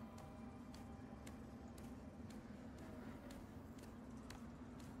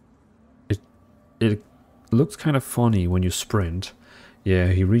 It looks kind of funny when you sprint. Yeah,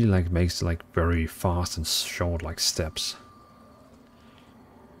 he really like makes like very fast and short like steps.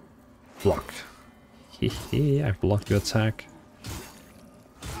 Block. Hehe, I blocked your attack.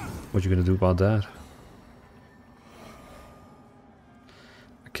 What you gonna do about that?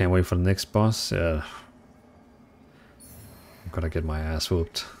 I can't wait for the next boss. Yeah. I'm gonna get my ass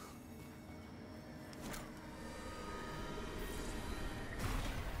whooped.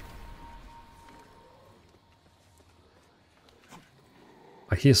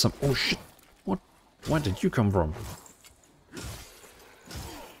 I hear some... Oh shit! What? Where did you come from?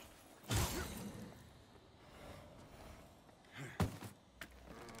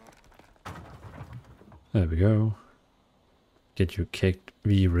 There we go. Get you kicked.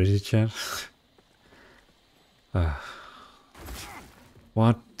 Be ready, chat.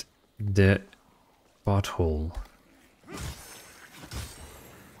 What the butthole?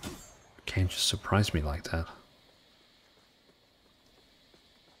 Can't you surprise me like that?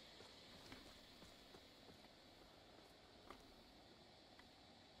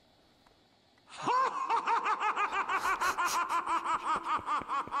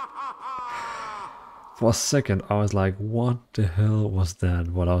 For a second, I was like, what the hell was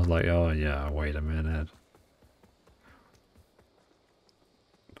that? But I was like, oh yeah, wait a minute.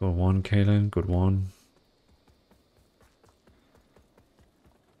 Good one, Kaylin, good one.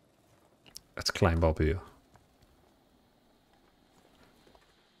 Let's climb up here.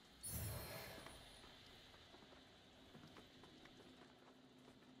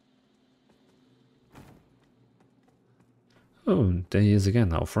 Oh, there he is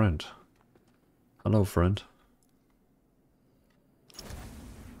again, our friend. Hello, friend.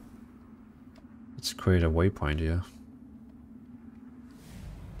 Let's create a waypoint here.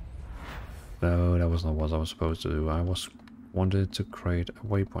 No, that was not what I was supposed to do. I wanted to create a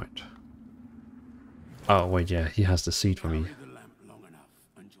waypoint. Oh wait, yeah, he has the seed for me. Carry the lamp long enough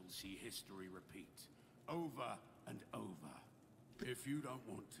and you'll see history repeat over and over. If you don't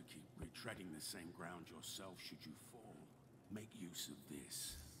want to keep retreading the same ground yourself should you fall, make use of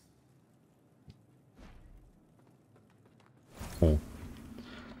this. Oh.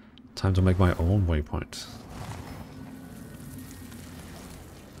 Time to make my own waypoint.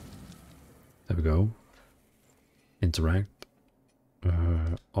 There we go. Interact.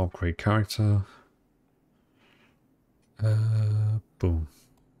 Upgrade character. Boom.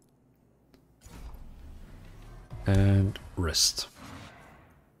 And rest.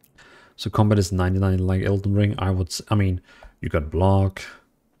 So combat is 99 like Elden Ring. I mean, you got block,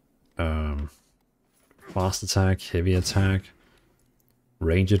 fast attack, heavy attack,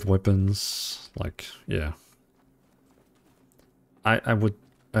 ranged weapons. Like, yeah. I would,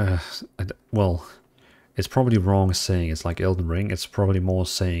 well, it's probably wrong saying it's like Elden Ring. It's probably more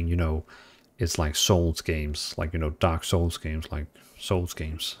saying, you know, it's like Souls games, like, you know, Dark Souls games, like Souls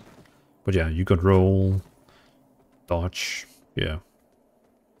games. But yeah, you got roll, dodge, yeah.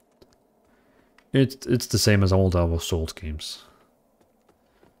 It's the same as all the other Souls games.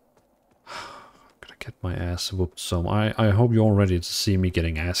 Gonna get my ass whooped some. I hope you're all ready to see me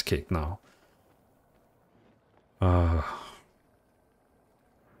getting ass kicked now.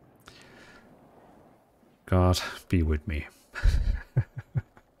 God, be with me.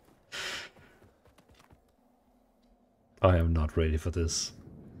 I am not ready for this.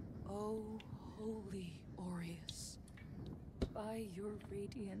 Oh, holy Aureus, by your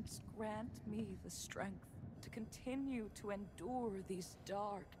radiance, grant me the strength to continue to endure these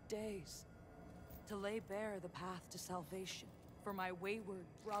dark days, to lay bare the path to salvation for my wayward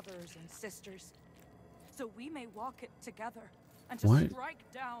brothers and sisters, so we may walk it together, and to Why? strike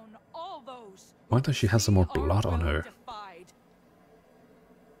down all those Why who does she have some more see our blood on will her? defied.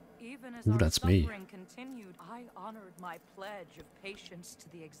 Even as Ooh, our that's me. suffering continued, I honored my pledge of patience to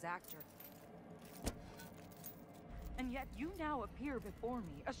the exactor. And yet you now appear before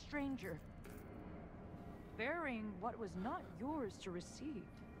me, a stranger, bearing what was not yours to receive.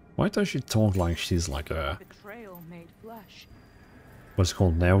 Why does she talk like she's like a Betrayal made flesh. what's it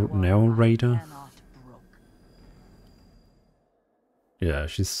called One I narrator? cannot brook. Yeah,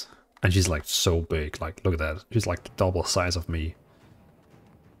 she's like so big. Like look at that. She's like the double size of me.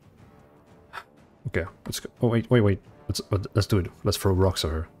 Okay, let's go. Oh wait. Let's do it. Let's throw rocks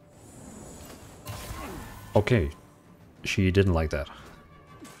at her. Okay, she didn't like that.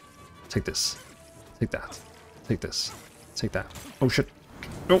 Take this. Take that. Take this. Take that. Oh shit.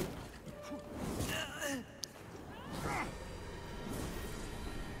 No.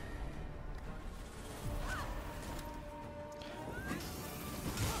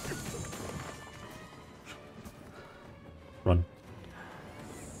 Run.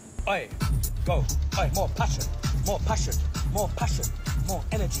 Oi, go. Oi, more passion, more passion, more passion, more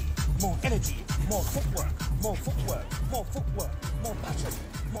energy, more energy, more footwork, more footwork, more footwork, more passion,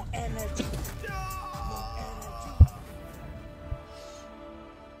 more energy, more energy.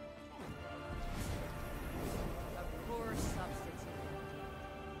 A poor substitute.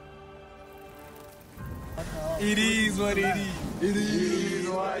 It is what it is. It is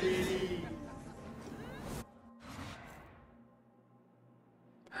what it is.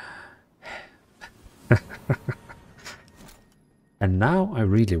 And now I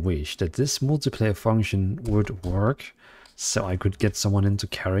really wish that this multiplayer function would work so I could get someone in to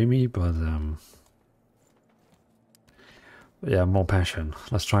carry me, but yeah, more passion.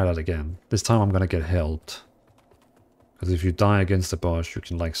 Let's try that again. This time I'm gonna get helped. Because if you die against the boss, you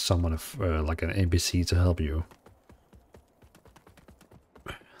can like summon like an NPC to help you.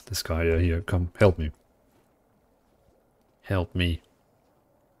 This guy here, come help me. Help me.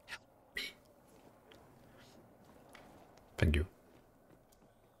 Help me. Thank you.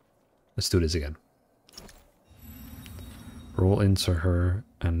 Let's do this again. Roll into her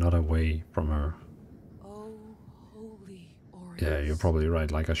and not away from her. Oh, holy Aureus. Yeah, you're probably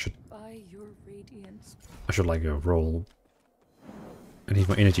right. Like I should By your radiance. like roll. I need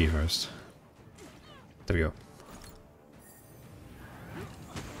my energy first. There we go.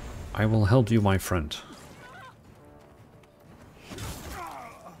 I will help you, my friend.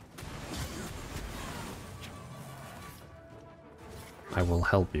 I will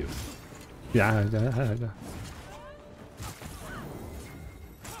help you. Yeah.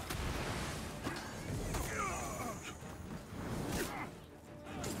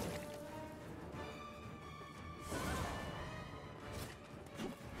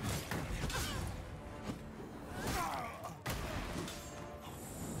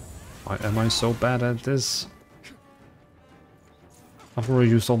 Why am I so bad at this? I've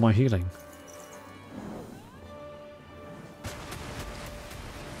already used all my healing.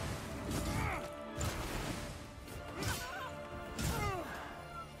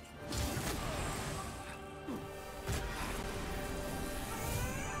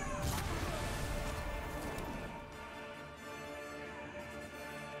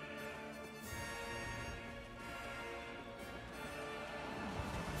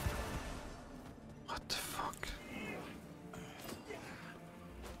 What the fuck?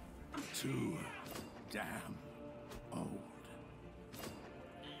 Too damn old.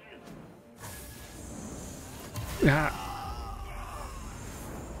 Yeah.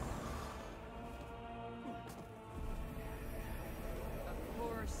 A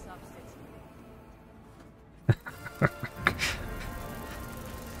poor substitute.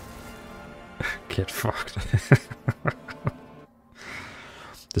 Get fucked.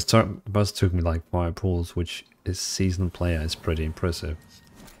 This bus took me like 5 pulls, which is seasoned player is pretty impressive.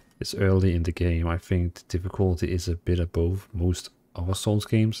 It's early in the game. I think the difficulty is a bit above most other Souls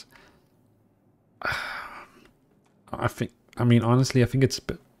games. I mean, honestly, I think it's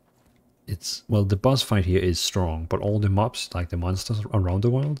well, the boss fight here is strong, but all the mobs, like the monsters around the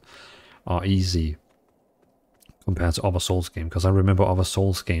world, are easy compared to other Souls games. Because I remember other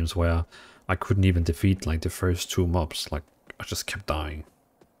Souls games where I couldn't even defeat like the first 2 mobs. Like I just kept dying.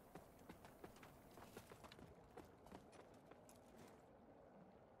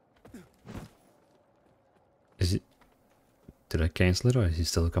 Did I cancel it or is he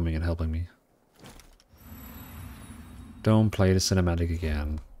still coming and helping me? Don't play the cinematic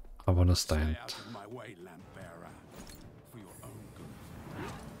again. I wanna stand. Stay out of my way, lamp bearer. For your own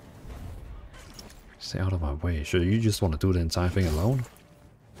good. Stay out of my way. Sure, you just want to do the entire thing alone?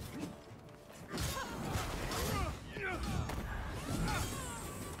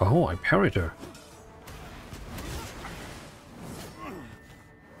 Oh, I parried her.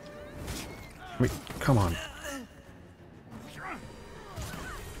 Wait, come on.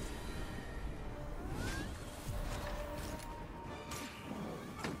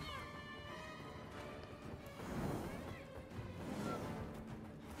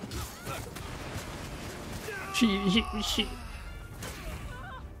 She.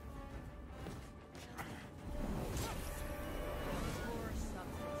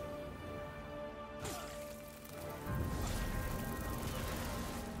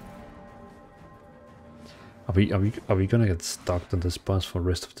 Are we gonna get stuck on this boss for the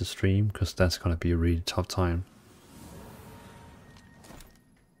rest of the stream? Because that's gonna be a really tough time.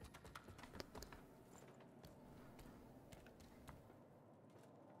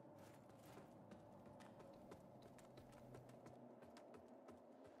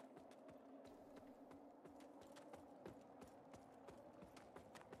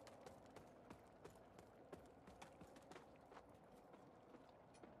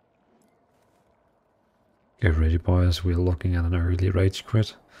 Get ready, boys. We're looking at an early rage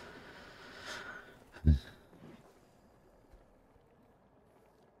quit.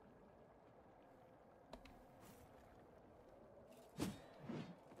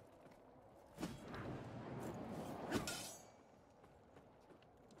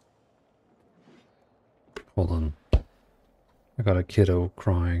 Hold on. I got a kiddo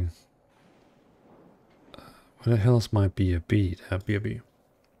crying. Where the hell's my BFB? BFB. Be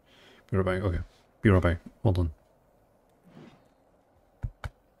right back. Okay. Be right back. Hold on.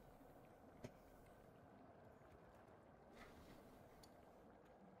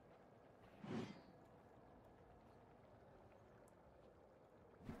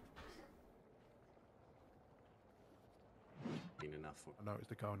 Enough for I know it was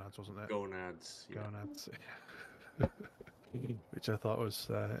the gonads, wasn't it? gonads. Yeah. Gonads. Which I thought was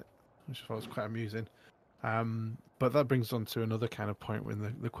quite amusing. But that brings on to another kind of point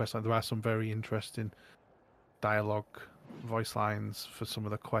when the quest line. There are some very interesting dialogue, voice lines for some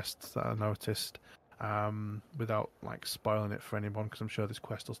of the quests that I noticed. Without like spoiling it for anyone, because I'm sure this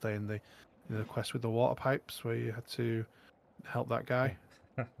quest will stay in the quest with the water pipes where you had to help that guy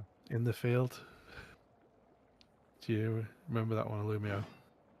in the field. Do you remember that one, Illumio?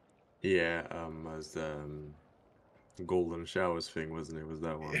 Yeah, as the golden showers thing, wasn't it? Was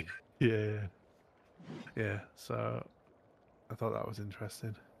that one? Yeah. So I thought that was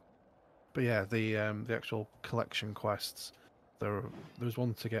interesting. But yeah, the actual collection quests. There was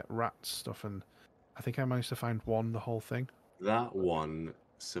one to get rat stuff, and I think I managed to find one the whole thing. That one,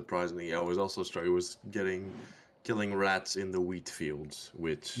 surprisingly, I was also struck. It was killing rats in the wheat fields,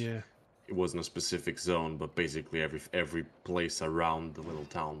 which it wasn't a specific zone, but basically every place around the little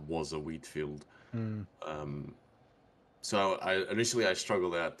town was a wheat field. So initially I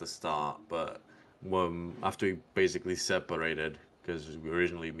struggled at the start, but after we basically separated, because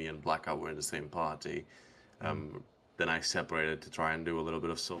originally me and Blackout were in the same party, then I separated to try and do a little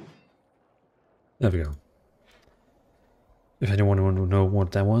bit of soul. There we go. If anyone want to know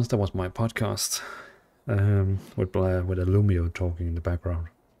what that was my podcast. With Illumio talking in the background.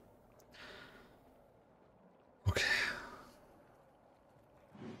 Okay.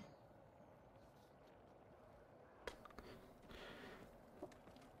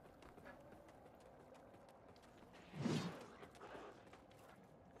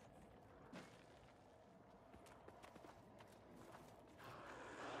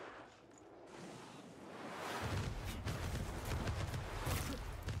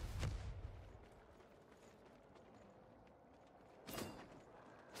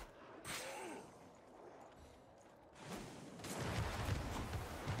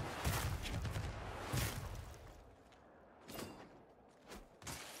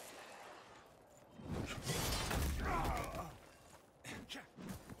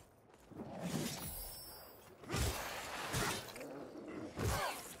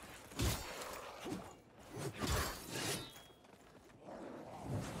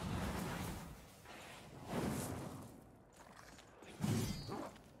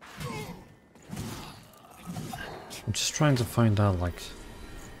 I'm just trying to find out, like,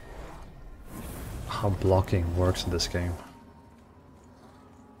 how blocking works in this game.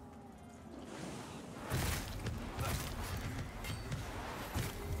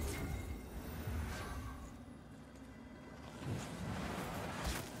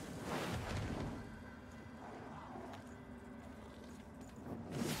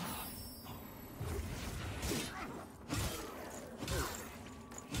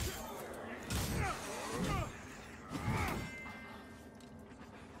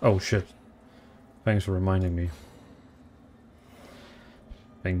 Oh shit. Thanks for reminding me.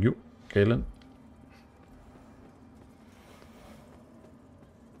 Thank you, Galen.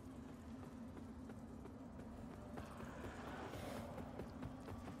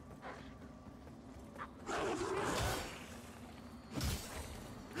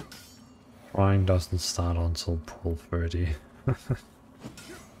 Flying doesn't start until pool 30.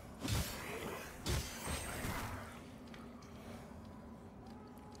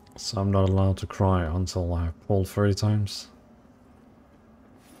 So I'm not allowed to cry until I pull 30 times.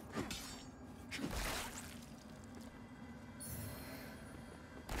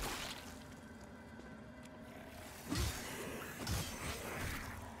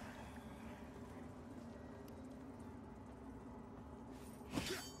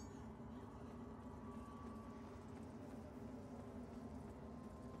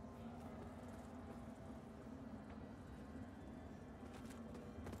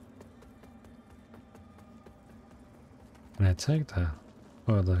 Can I take that?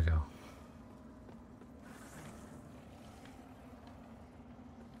 Where'd that go?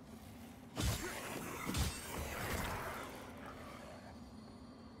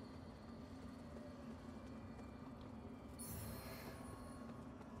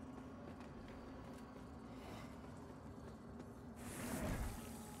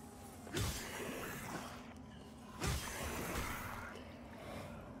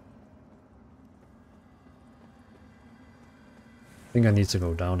 I think I need to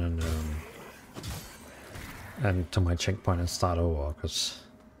go down and to my checkpoint and start over, because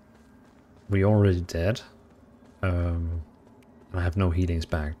we already dead. And I have no healings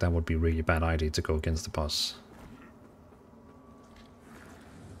back. That would be really bad idea to go against the boss.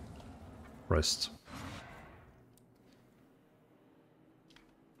 Rest.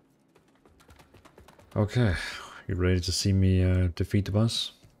 Okay, you ready to see me defeat the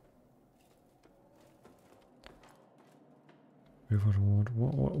boss?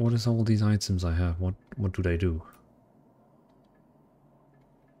 What is all these items I have? What do they do?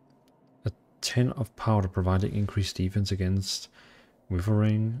 A tin of powder providing increased defense against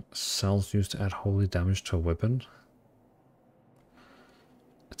withering. Cells used to add holy damage to a weapon.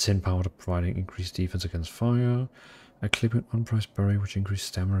 A tin powder providing increased defense against fire. A clipping unpriced berry which increased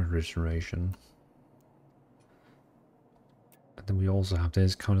stamina regeneration. And then we also have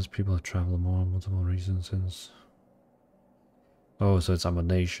this. Countless people have traveled more multiple reasons since. Oh, so it's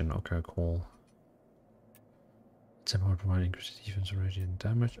ammunition. Okay, cool. Temporary providing increased defense and radiant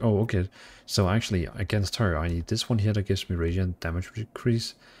damage. Oh, okay. So actually, against her, I need this one here that gives me radiant damage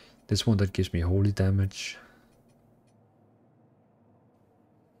increase. This one that gives me holy damage.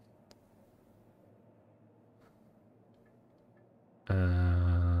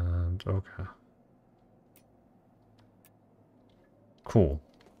 And okay. Cool.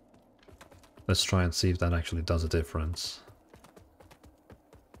 Let's try and see if that actually does a difference.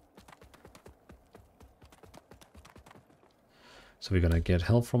 So we're gonna get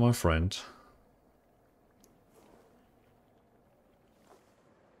help from our friend.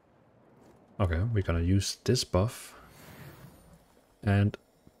 Okay, we're gonna use this buff and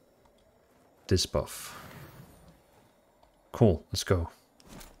this buff. Cool, let's go.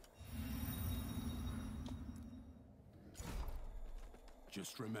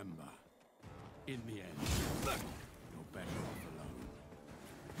 Just remember, in the end, you're better off alone.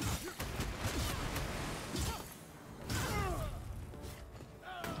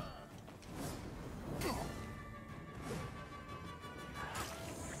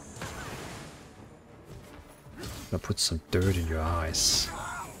 I'll put some dirt in your eyes.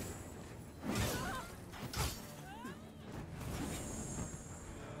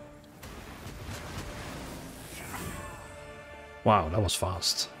 Wow, that was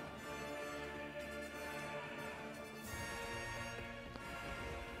fast.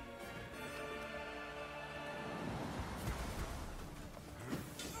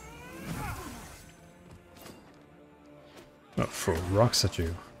 Oh, throw rocks at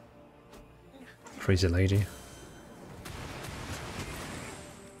you. Crazy lady.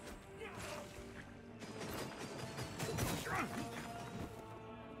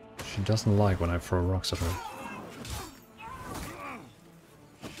 She doesn't like when I throw rocks at her.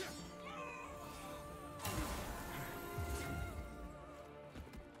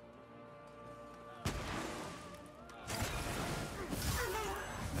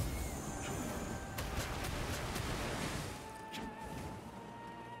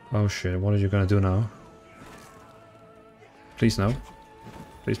 Oh shit, what are you gonna do now? Please no.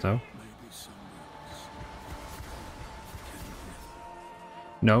 Please no.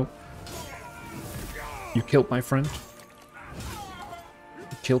 No. You killed my friend.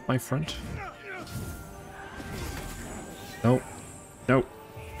 killed my friend? No. No.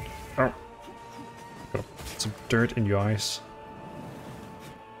 Oh. Got some dirt in your eyes.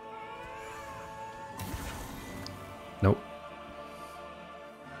 Nope.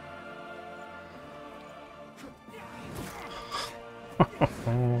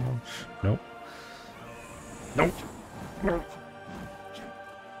 Nope. Nope.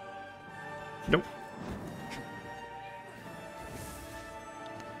 Nope.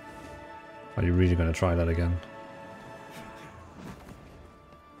 Are you really gonna try that again?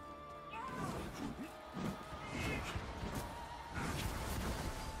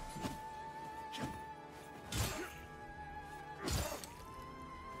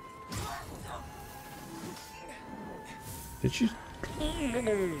 Did you?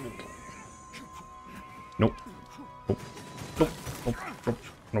 Nope. Nope. Nope. Nope. Nope.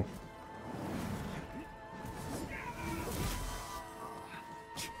 Nope.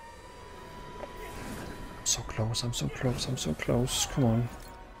 So close, I'm so close, I'm so close. Come on.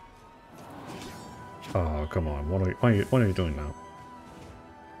 Oh, come on. What are you doing now?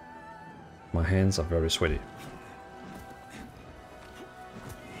 My hands are very sweaty.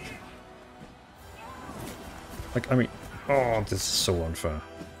 Like, I mean, oh, this is so unfair.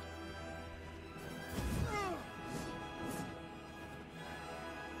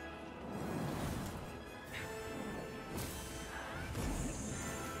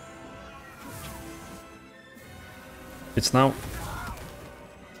 It's now...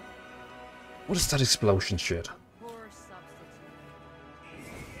 What is that explosion shit?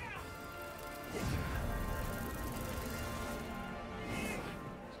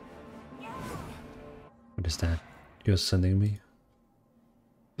 What is that? You're sending me?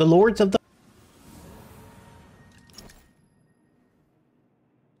 The Lords of the...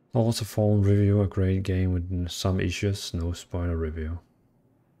 Also Fallen review, a great game with some issues, no spoiler review.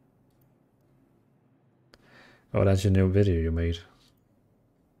 Oh, that's your new video you made.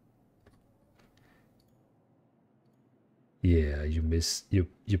 Yeah,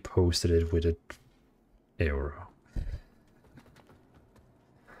 you posted it with an arrow.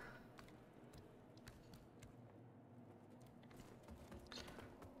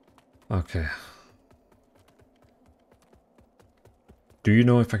 Okay. Do you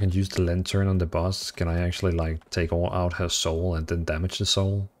know if I can use the lantern on the boss? Can I actually like take out her soul and then damage the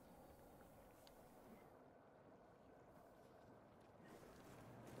soul?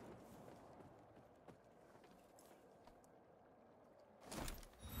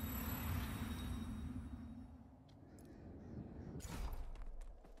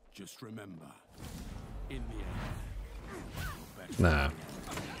 Just remember, in the end, Nah.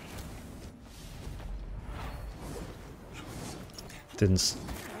 Didn't.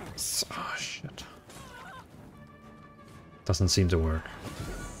 Oh shit. Doesn't seem to work.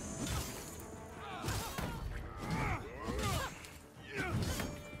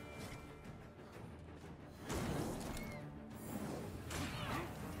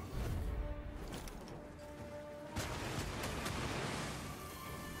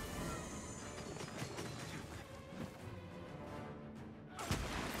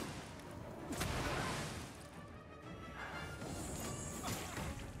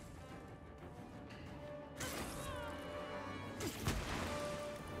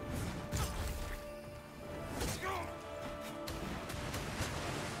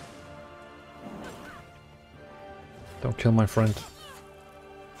 Don't kill my friend.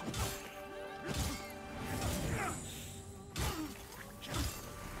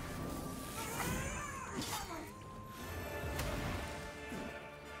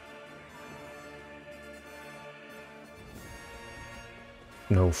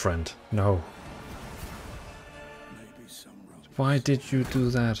 No, friend, no. Why did you do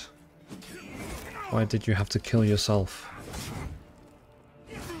that? Why did you have to kill yourself?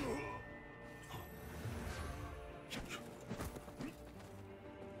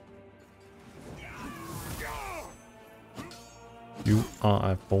 You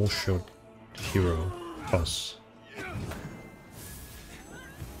are a bullshit hero, boss.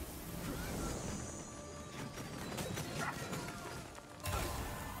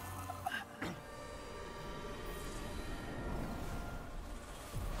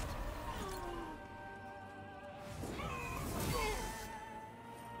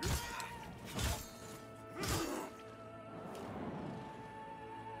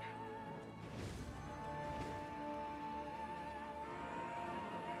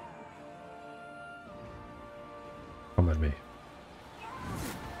 Come at me.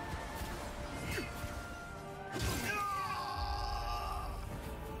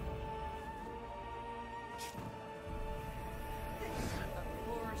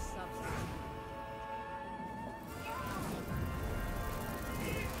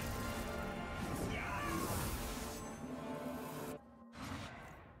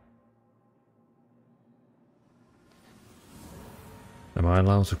 Am I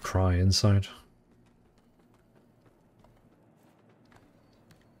allowed to cry inside?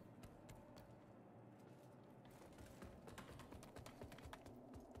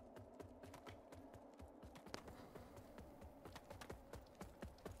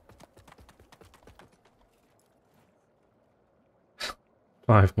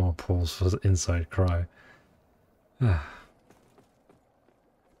 Five more pulls for the inside cry.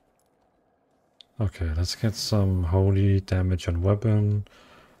 Okay, let's get some holy damage on weapon.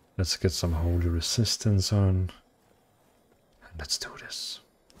 Let's get some holy resistance on. And let's do this.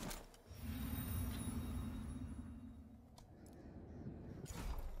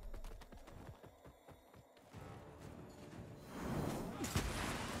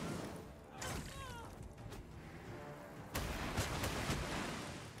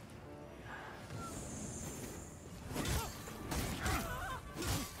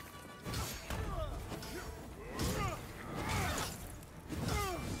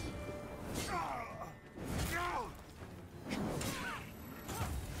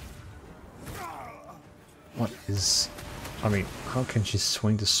 What is... I mean, how can she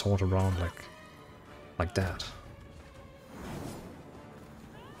swing the sword around like that?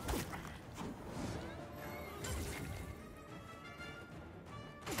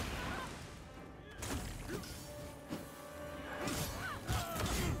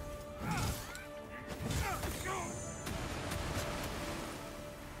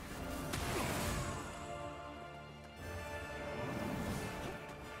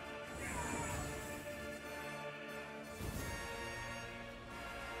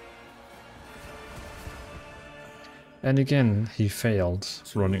 And again, he failed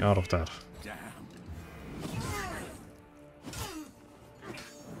running out of that.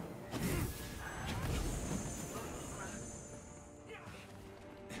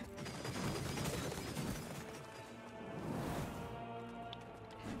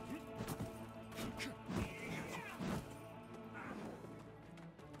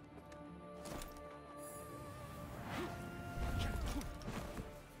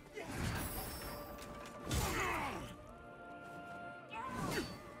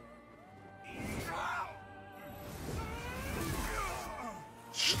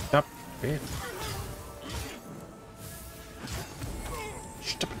 Stop it.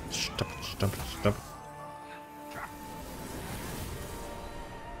 Stop.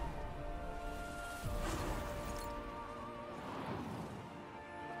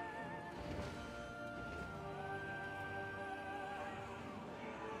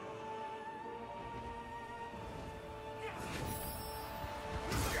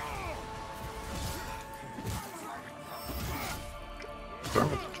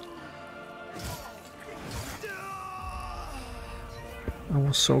 I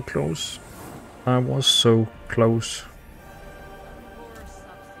was so close. I was so close.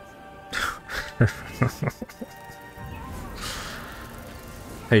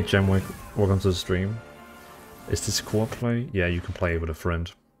 Hey Jamwick, welcome to the stream. Is this co-op play? Yeah, you can play with a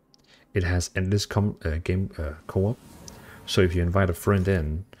friend. It has endless game co-op. So if you invite a friend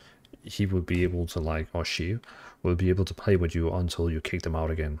in, he will be able to or she will be able to play with you until you kick them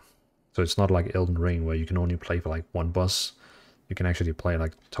out again. So it's not like Elden Ring where you can only play for one boss. You can actually play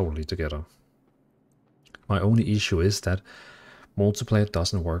totally together. My only issue is that multiplayer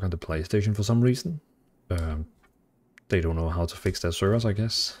doesn't work on the PlayStation for some reason. They don't know how to fix their servers, I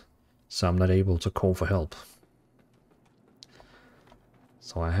guess. So I'm not able to call for help.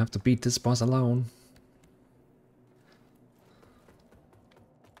 So I have to beat this boss alone.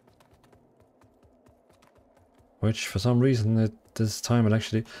 Which for some reason this time it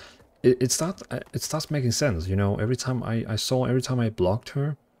actually it starts making sense, you know. Every time I blocked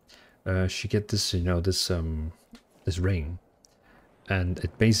her, she get this, you know, this ring, and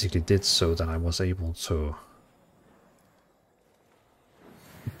it basically did so that I was able to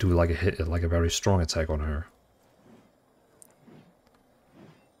do a very strong attack on her.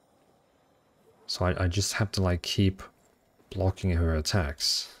 So I just have to keep blocking her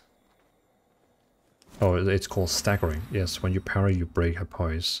attacks. Oh, it's called staggering. Yes, when you parry, you break her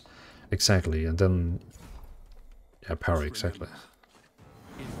poise. Exactly, and then... yeah, parry, exactly.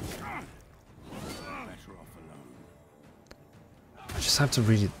 I just have to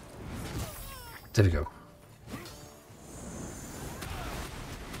really... there we go.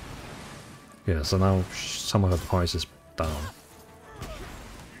 Yeah, so now some of her poise is down.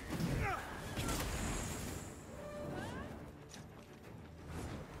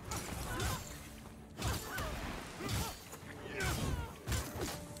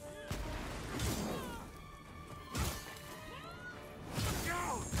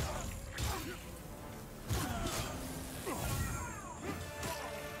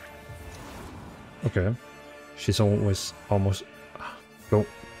 Okay. She's always almost... Go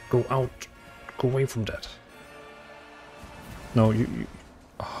out. Go away from that. No, you...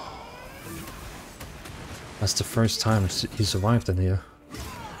 Oh. That's the first time he survived in here.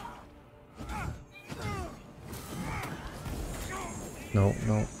 No,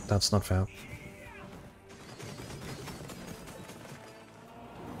 that's not fair.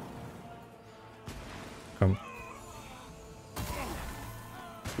 Come.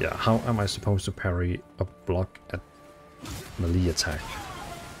 Yeah, how am I supposed to parry a block at melee attack?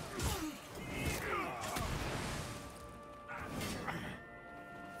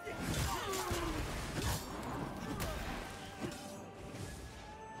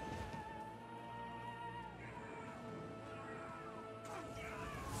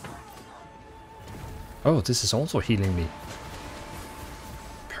 Oh, this is also healing me.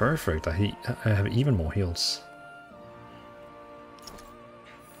 Perfect, I have even more heals.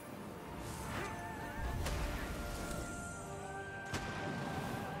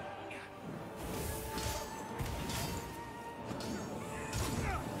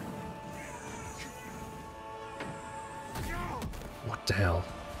 What the hell?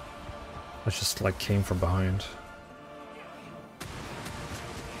 I just like came from behind.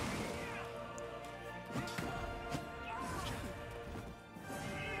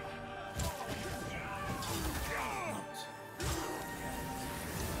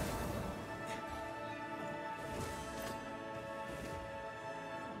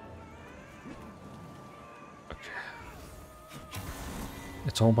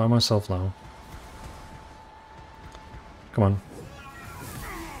 It's all by myself now. Come on.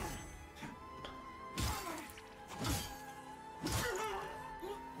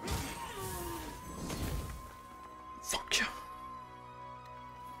 Fuck you.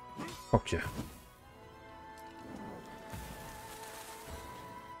 Fuck you.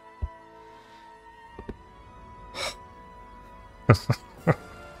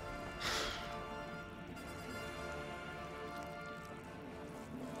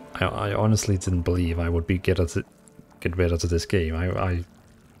 I honestly didn't believe I would get better to this game.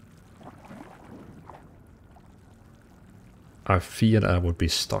 I feared I would be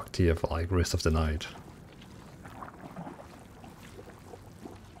stuck here for like rest of the night.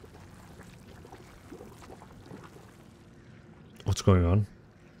 What's going on?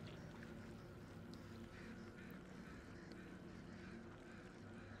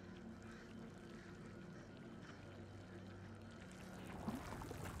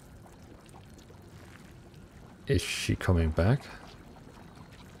 Is she coming back?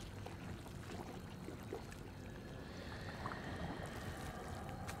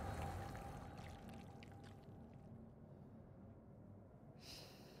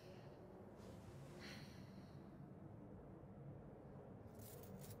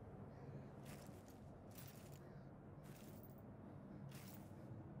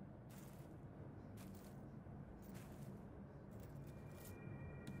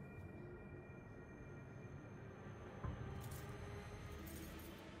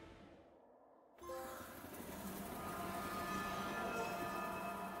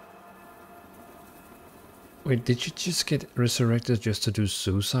 Wait, did you just get resurrected just to do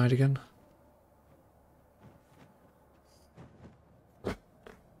suicide again?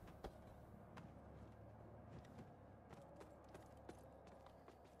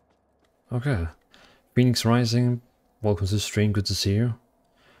 Okay. Phoenix Rising, welcome to the stream, good to see you.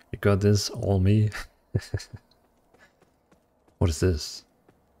 You got this, all me. What is this?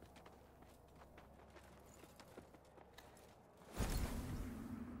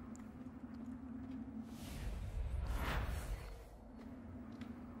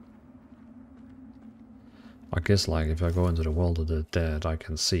 I guess like if I go into the world of the dead I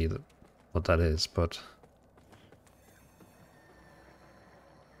can see what that is, but...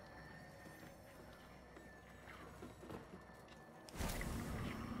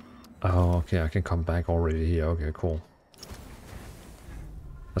 Oh, okay, I can come back already here. Okay, cool.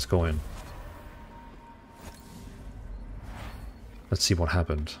 Let's go in. Let's see what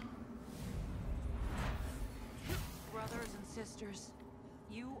happened. Brothers and sisters,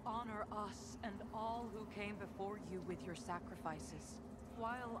 you honor us and all who came before you with your sacrifices.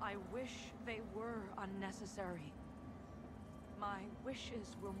 While I wish they were unnecessary, my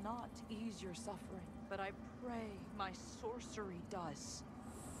wishes will not ease your suffering, but I pray my sorcery does.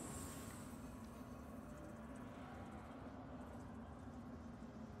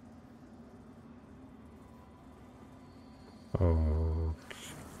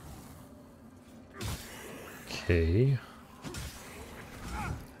 Okay.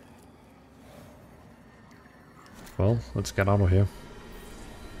 Well, let's get out of here.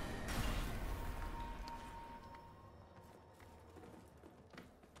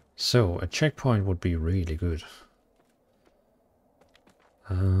 So, a checkpoint would be really good.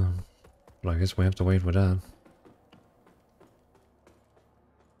 But I guess we have to wait with that.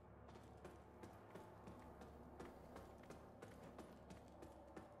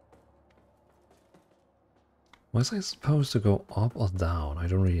 Was I supposed to go up or down? I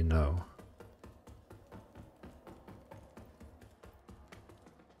don't really know.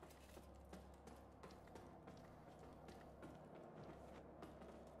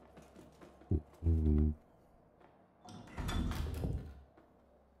 Ooh.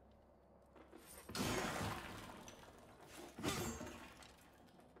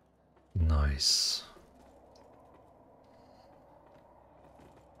 Nice.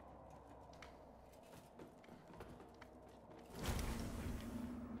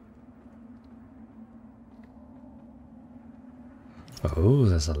 Oh,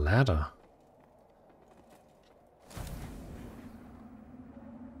 there's a ladder.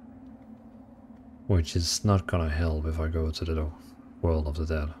 Which is not gonna help if I go to the world of the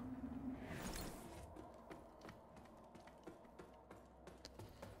dead.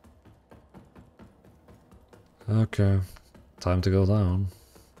 Okay, time to go down.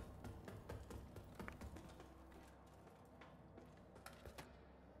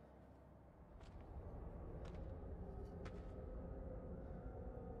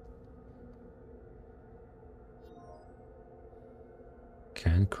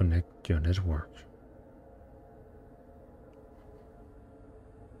 Can connect your network.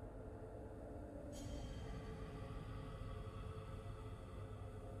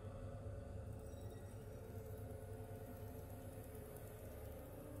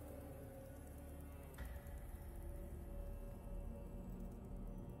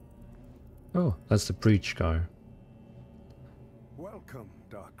 Oh, that's the breach guy. Welcome,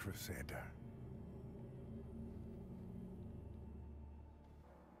 Dark Crusader.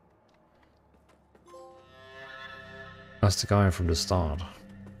 That's the guy from the start.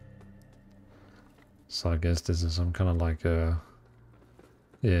 So I guess this is some kind of like a...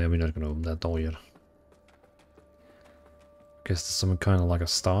 Yeah, we're not gonna open that door yet. Guess there's some kind of like a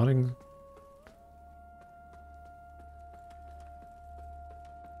starting...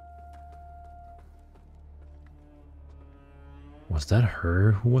 Was that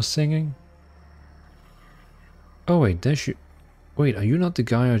her who was singing? Oh wait, there she... Wait, are you not the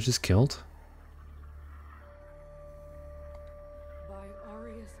guy I just killed? By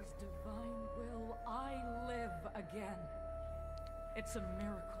Arius's divine will, I live again. It's a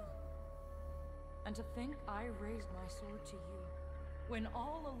miracle. And to think I raised my sword to you, when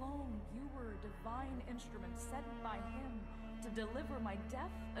all along you were a divine instrument sent by him to deliver my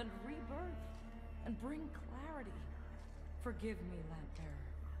death and rebirth and bring clarity. Forgive me, Lampbearer.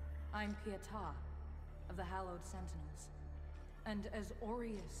 I'm Pietà of the Hallowed Sentinels. And as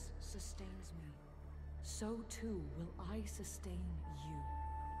Aureus sustains me, so too will I sustain you.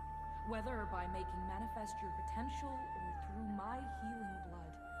 Whether by making manifest your potential or through my healing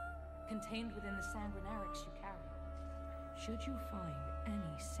blood, contained within the sanguinarics you carry. Should you find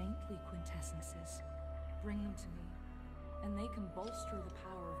any saintly quintessences, bring them to me, and they can bolster the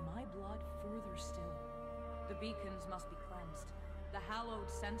power of my blood further still. The beacons must be cleansed, the hallowed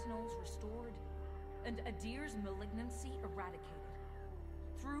sentinels restored, and Adyr's malignancy eradicated.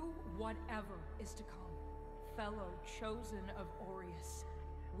 Through whatever is to come, fellow chosen of Aureus,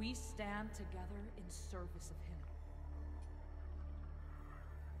 we stand together in service of him.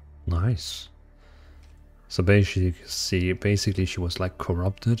 Nice. So basically she was like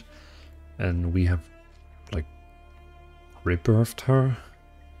corrupted, and we have like rebirthed her,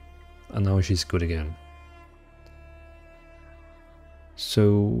 and now she's good again.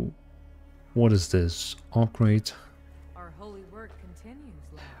 So, what is this? Upgrade? Our holy work continues,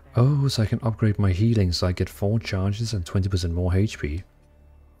 Oh, so I can upgrade my healing so I get 4 charges and 20% more HP.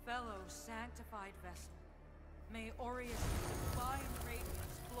 Fellow sanctified vessel, may Aureus' divine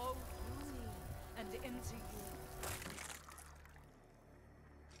radiance flow through me and into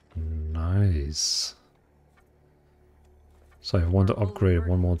you. Nice. So if I want to upgrade it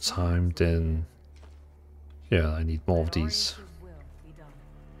one more time, then yeah, I need more of these.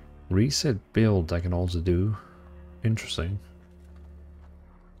 Reset build I can also do. Interesting.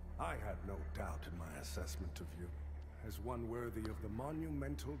 I had no doubt in my assessment of you, as one worthy of the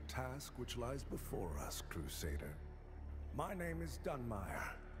monumental task which lies before us, Crusader. My name is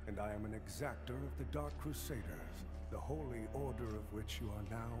Dunmire, and I am an exactor of the Dark Crusaders, the holy order of which you are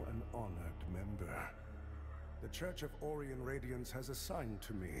now an honored member. The Church of Orien Radiance has assigned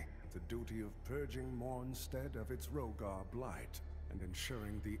to me the duty of purging Mornstead of its Rogar blight, and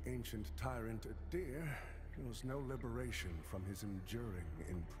ensuring the ancient tyrant Adyr There was no liberation from his enduring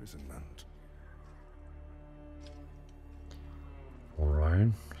imprisonment.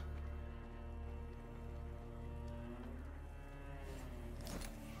 Alright.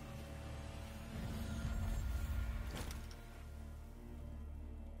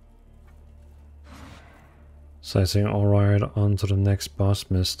 So I think alright, on to the next boss,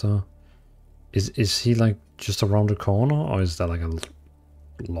 mister. Is he like just around the corner, or is that like a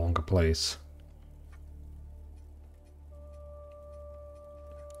longer place?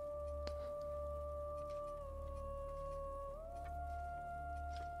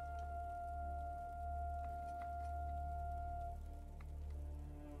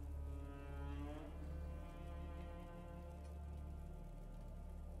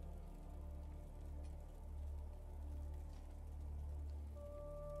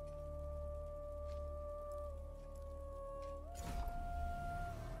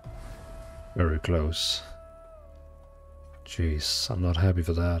 Very close. Jeez, I'm not happy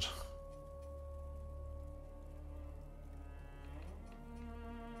for that.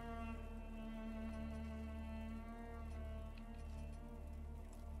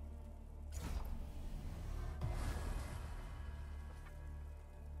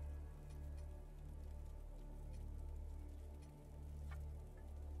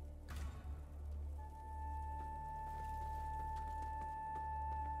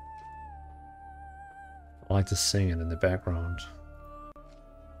 I like to sing it in the background.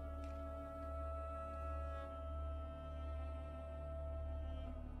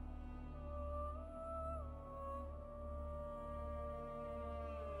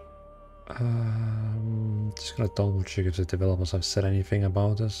 Just gonna double check if the developers have said anything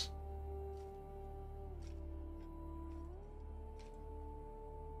about this.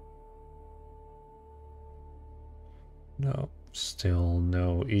 No, still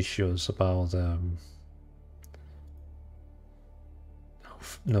no issues about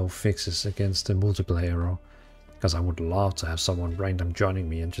no fixes against the multiplayer, because I would love to have someone random joining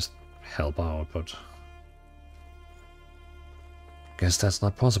me and just help out, but guess that's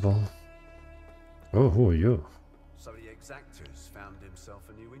not possible. Oh, who are you? So the exactors found himself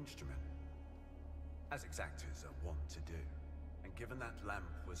a new instrument, as exactors are wont to do. And given that lamp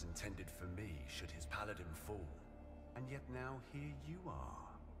was intended for me should his paladin fall, and yet now here you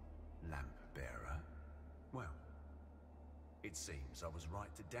are, lamp bearer. Well, it seems I was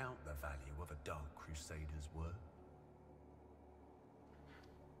right to doubt the value of a Dark Crusader's work.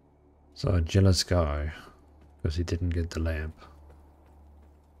 So a jealous guy, because he didn't get the lamp.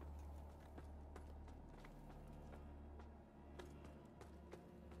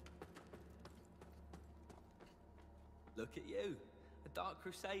 Look at you, a Dark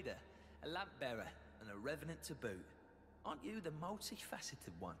Crusader, a lamp bearer, and a revenant to boot. Aren't you the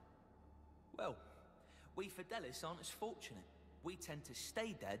multifaceted one? Well, we Fidelis aren't as fortunate. We tend to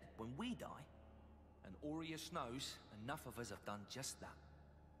stay dead when we die. And Aureus knows enough of us have done just that.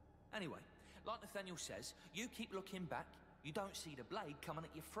 Anyway, like Nathaniel says, you keep looking back, you don't see the blade coming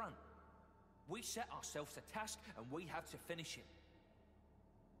at your front. We set ourselves a task and we have to finish it.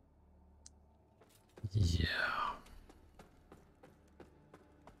 Yeah.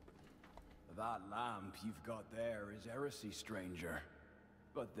 That lamp you've got there is heresy, stranger.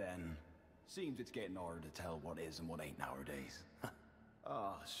 But then, seems it's getting harder to tell what is and what ain't nowadays.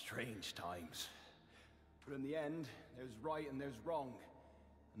 Ah, strange times. But in the end, there's right and there's wrong.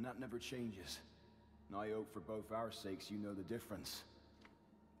 And that never changes. And I hope for both our sakes you know the difference.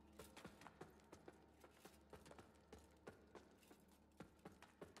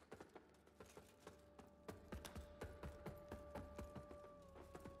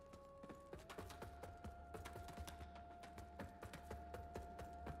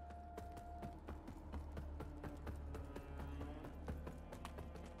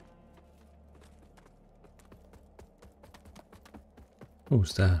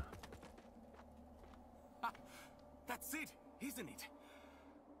 Who's that? Ah, that's it, isn't it?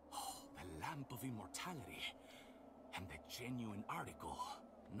 Oh, the lamp of immortality. And the genuine article.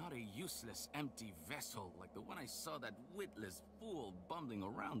 Not a useless, empty vessel like the one I saw that witless fool bumbling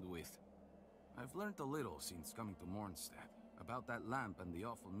around with. I've learned a little since coming to Mornstead about that lamp and the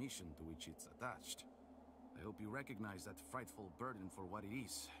awful mission to which it's attached. I hope you recognize that frightful burden for what it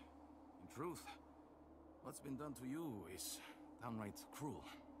is. In truth, what's been done to you is downright cruel.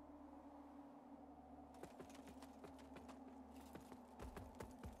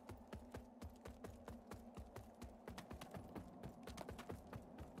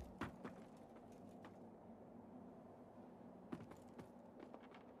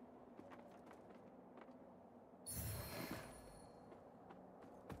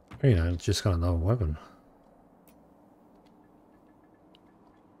 Yeah, just got another weapon.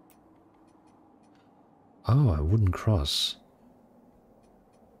 Oh, a wooden cross.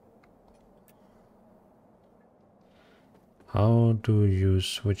 How do you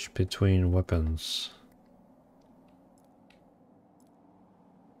switch between weapons?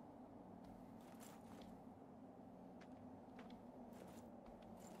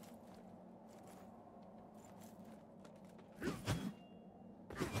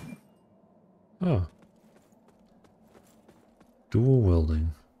 Oh. Dual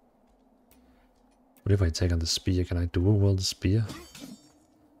wielding. What if I take on the spear? Can I dual wield the spear?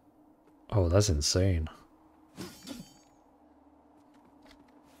 Oh, that's insane.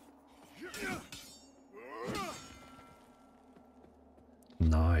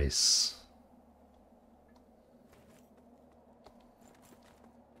 Nice.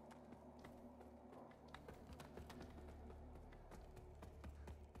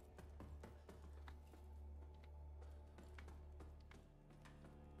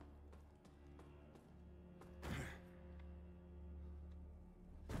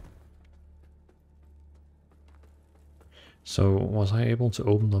 So, was I able to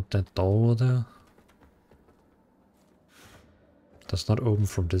open up that door there? Does not open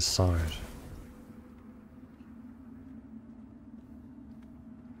from this side.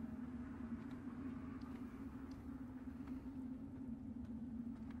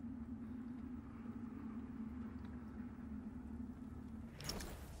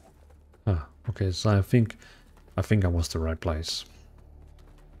 Ah, okay, so I think I was the right place.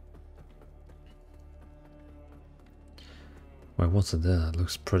 Wait, what's it there? It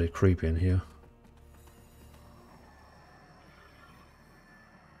looks pretty creepy in here.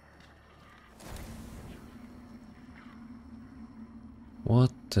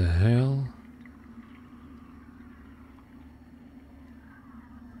 What the hell?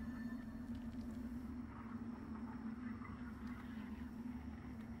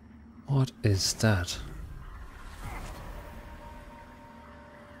 What is that?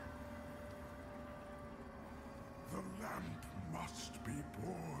 The lamp must be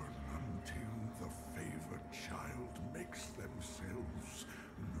born until the favored child makes themselves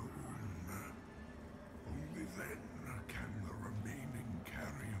known. Only then can the remaining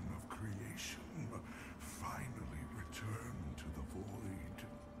carrion of creation finally return to the void.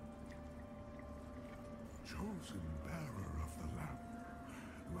 Chosen bearer of the lamp,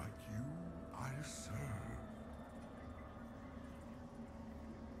 like you I serve.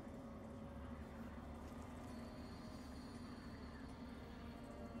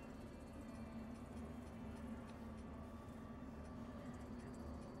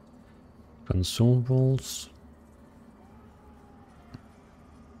 Consumables.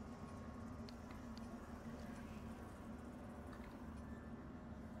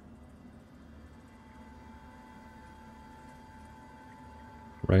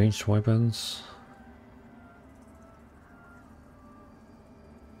 Ranged weapons.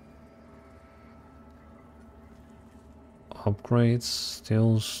 Upgrades.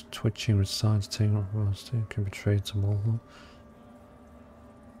 Stills. Twitching resides. Taking can be traded tomorrow.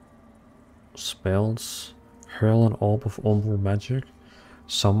 Spells. Hurl an orb of umbral magic.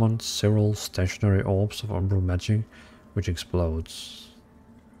 Summon several stationary orbs of umbral magic, which explodes.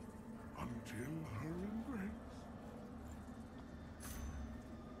 Until her embrace.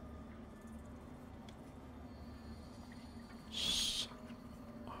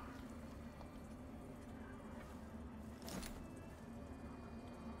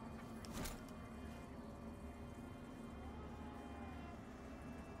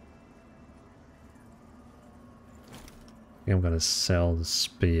 I'm gonna sell the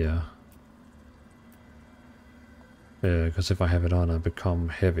spear. Yeah, because if I have it on, I become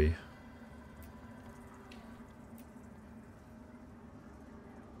heavy.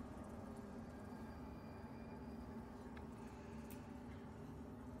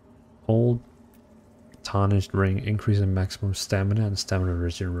 Old tarnished ring, increase in maximum stamina and stamina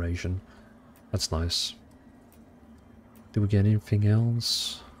regeneration. That's nice. Do we get anything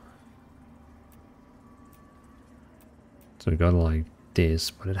else? So we got like this,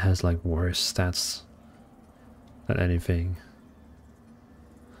 but it has like worse stats than anything.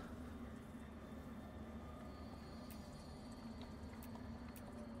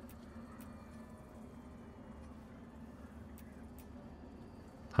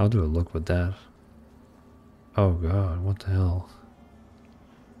 How do I look with that? Oh god, what the hell?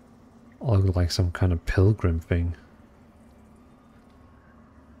 I look like some kind of pilgrim thing.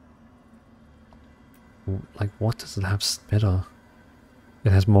 Like, what does it have better?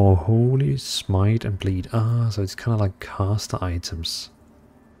 It has more holy, smite, and bleed. Ah, so it's kind of like caster items.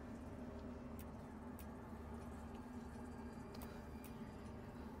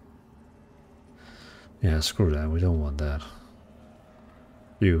 Yeah, screw that. We don't want that.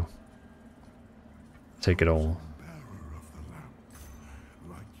 You. Take it all. Bearer of the lamp.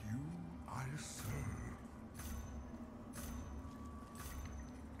 Like you, I serve.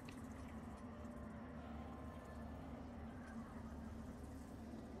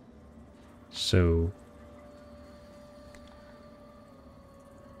 So...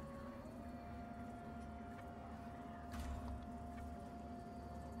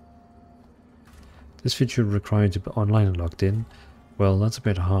 This feature required to be online and logged in. Well, that's a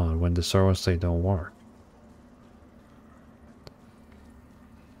bit hard when the servers they don't work.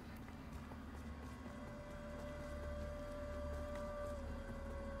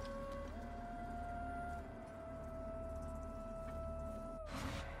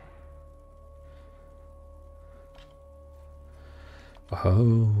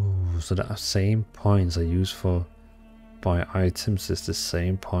 Oh, so the same points I use for buy items is the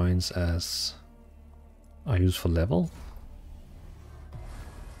same points as I use for level?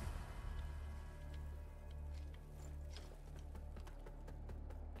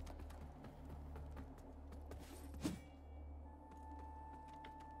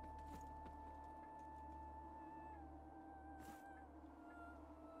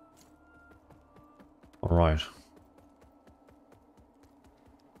 All right.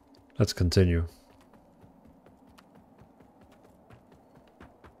 Let's continue.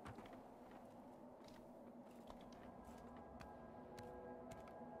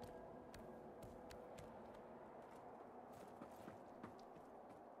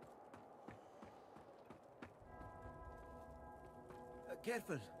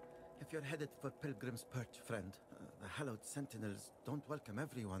 Careful! If you're headed for Pilgrim's Perch, friend. The hallowed sentinels don't welcome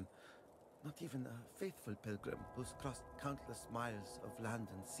everyone. Not even a faithful pilgrim who's crossed countless miles of land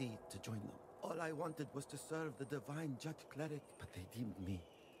and sea to join them. All I wanted was to serve the divine judge cleric, but they deemed me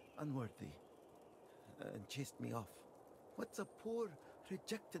unworthy and chased me off. What's a poor,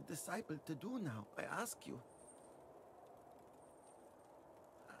 rejected disciple to do now, I ask you?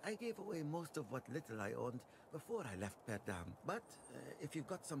 I gave away most of what little I owned before I left Perdam. But if you've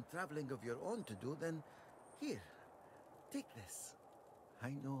got some traveling of your own to do, then here, take this. I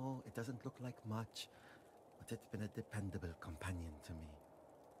know it doesn't look like much, but it's been a dependable companion to me.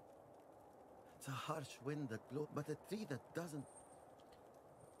 It's a harsh wind that blows, but a tree that doesn't.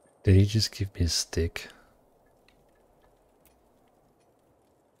 Did he just give me a stick?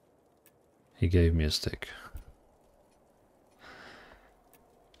 He gave me a stick.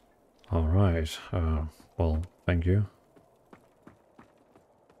 Alright, well, thank you.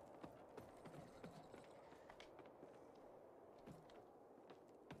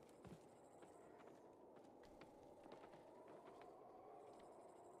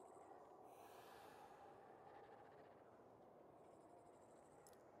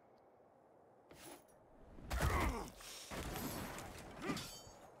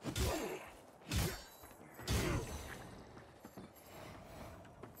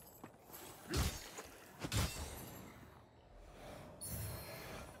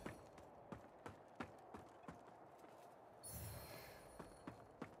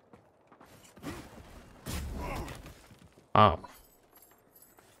 Oh.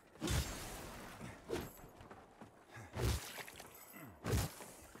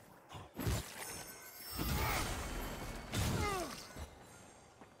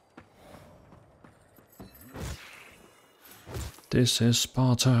 This is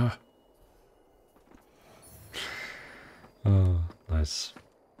Sparta. Oh, nice.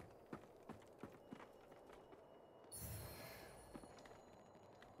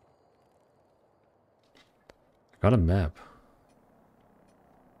 Got a map.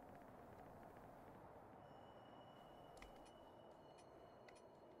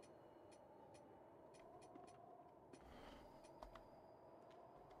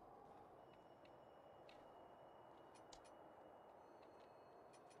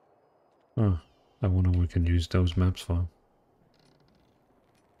 Oh, I wonder what we can use those maps for.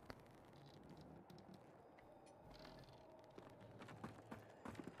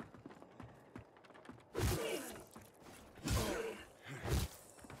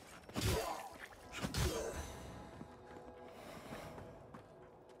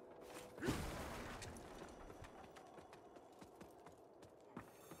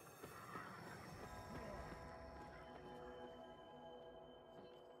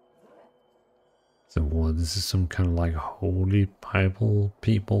 So what, this is some kind of like holy Bible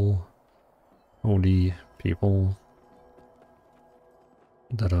people? Holy people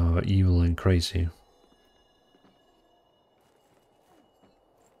that are evil and crazy.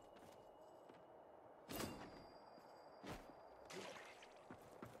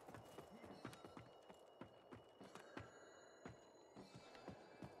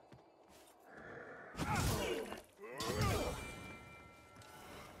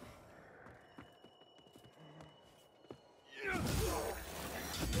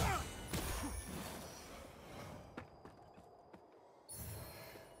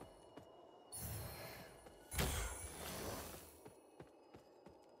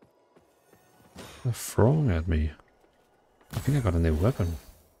 They're throwing at me. I think I got a new weapon.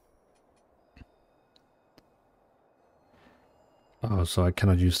 Oh, so I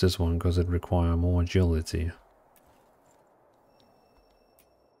cannot use this one because it requires more agility.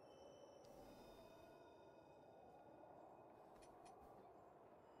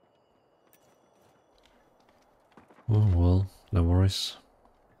 Oh well, no worries.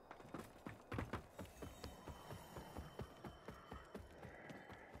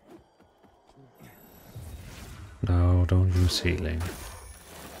 No, don't use healing.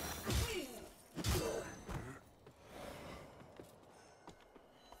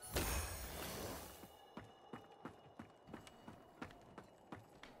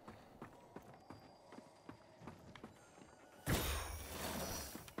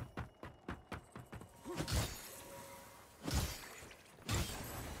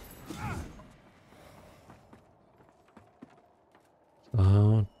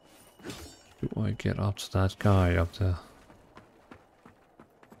 How do I get up to that guy up there?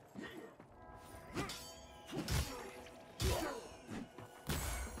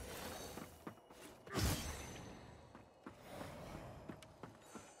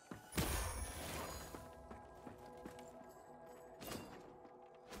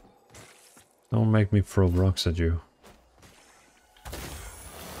 Don't make me throw rocks at you.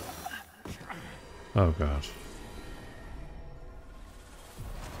 Oh god.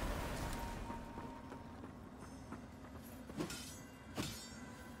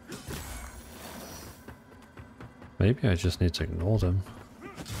 Maybe I just need to ignore them.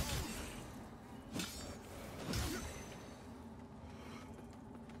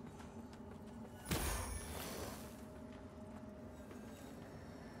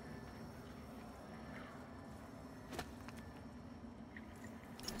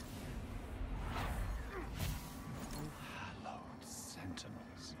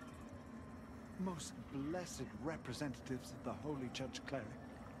 Most blessed representatives of the Holy Judge Cleric,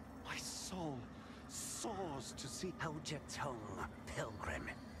 my soul soars to see. Hold your tongue, pilgrim.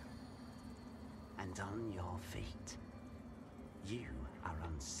 And on your feet. You are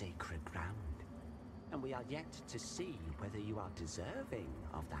on sacred ground, and we are yet to see whether you are deserving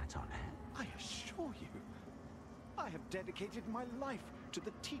of that honor. I assure you, I have dedicated my life to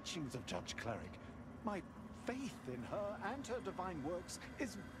the teachings of Judge Cleric. My faith in her and her divine works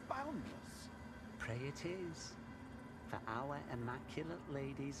is boundless. Pray it is, for our Immaculate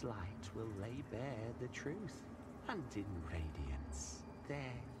Lady's light will lay bare the truth, and in radiance there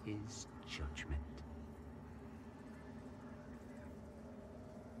is judgment.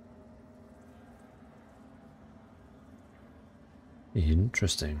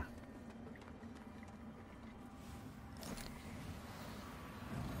 Interesting.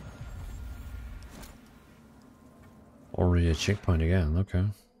 Already a checkpoint again, okay.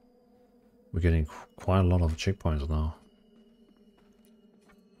 We're getting quite a lot of checkpoints now.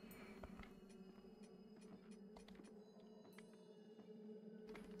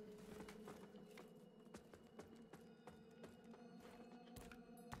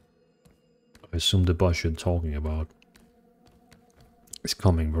 I assume the boss you're talking about is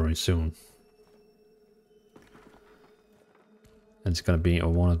coming very soon. And it's gonna be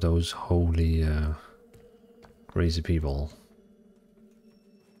one of those holy crazy people.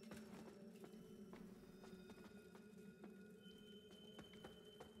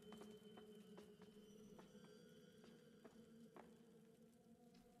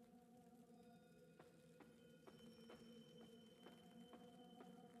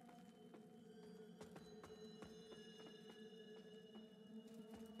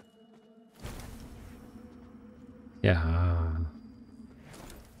 Yeah.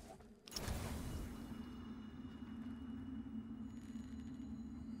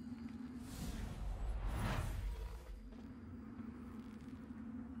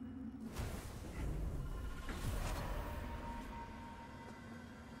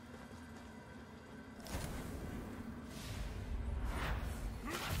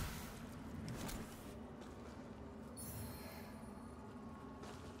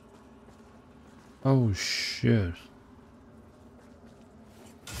 Oh shit.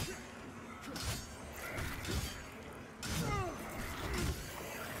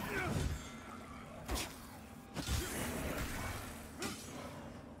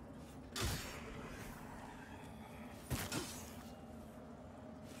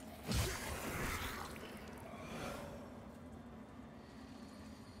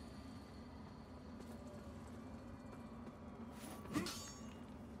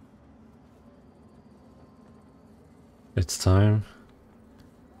 It's time.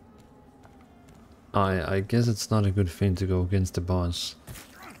 I guess it's not a good thing to go against the boss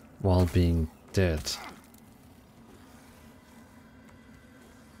while being dead.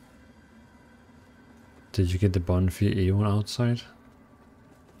 Did you get the bonfire Aeon outside?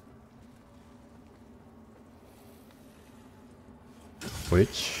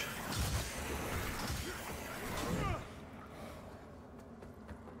 Which?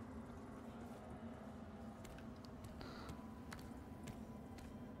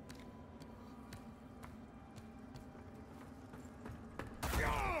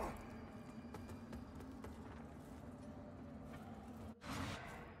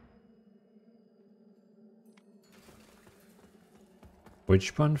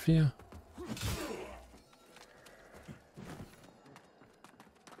 Which bonfire?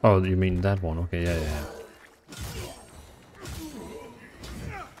 Oh, you mean that one? Okay, yeah.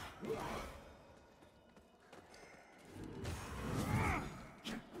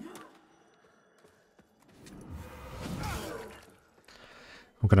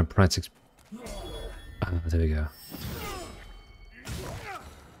 I'm gonna practice. There we go.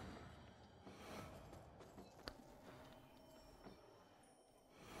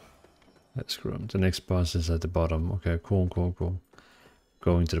 Let's screw him. The next boss is at the bottom. Okay, cool.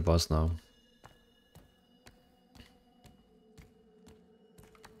 Going to the boss now.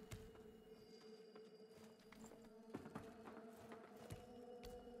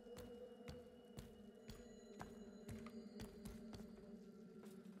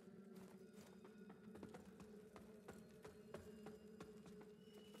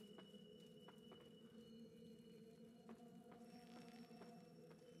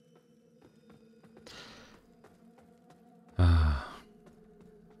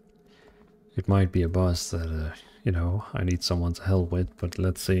 It might be a boss that, you know, I need someone to help with, but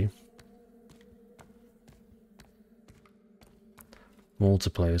let's see.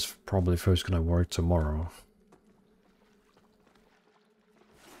 Multiplayer is probably first gonna work tomorrow.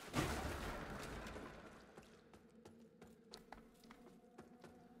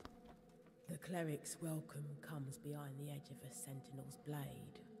 The cleric's welcome comes behind the edge of a sentinel's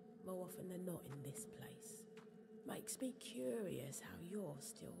blade, more often than not in this place. Makes me curious how you're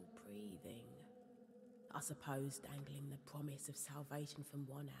still breathing. I suppose dangling the promise of salvation from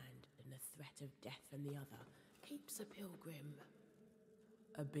one hand and the threat of death from the other keeps a pilgrim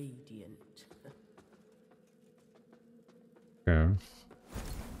obedient. Yeah.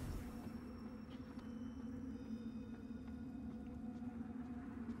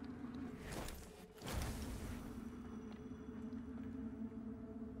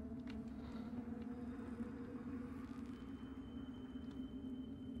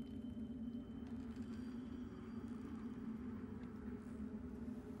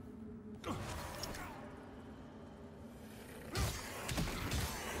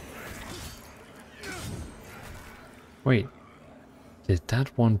 Wait, did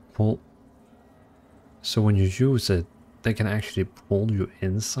that one pull? So when you use it, they can actually pull you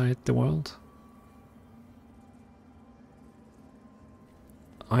inside the world?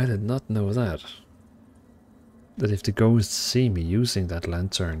 I did not know that. That if the ghosts see me using that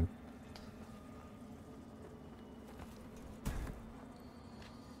lantern.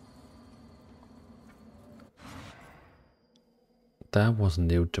 That wasn't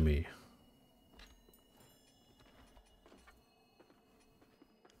new to me.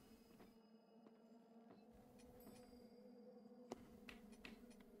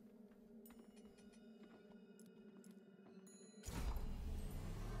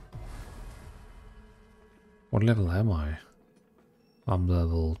 What level am I? I'm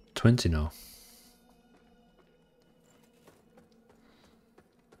level 20 now.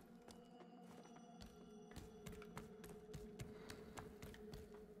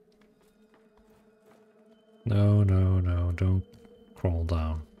 No, don't crawl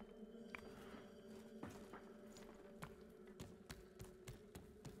down.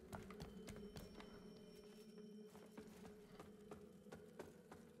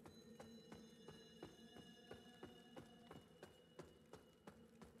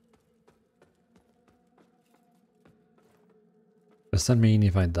 Does that mean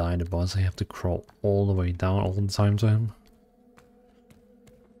if I die in the boss I have to crawl all the way down all the time to him?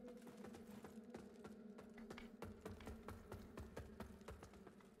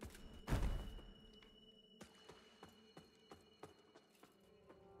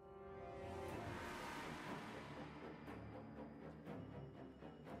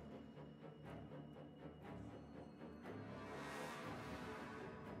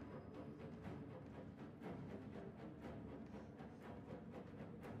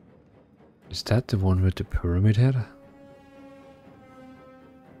 Is that the one with the pyramid head?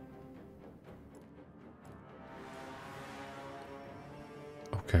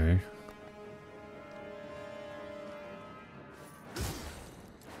 Okay.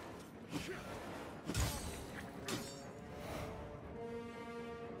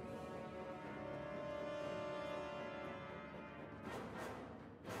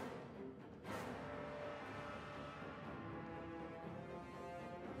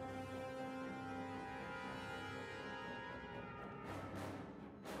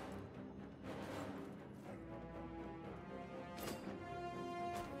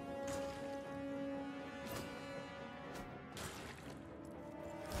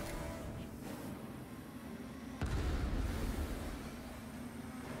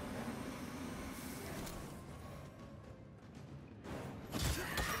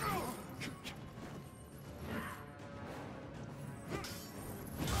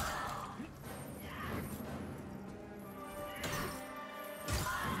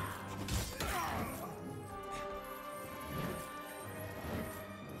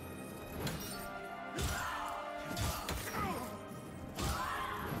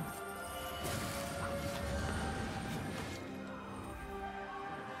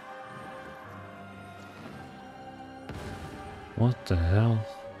 What the hell?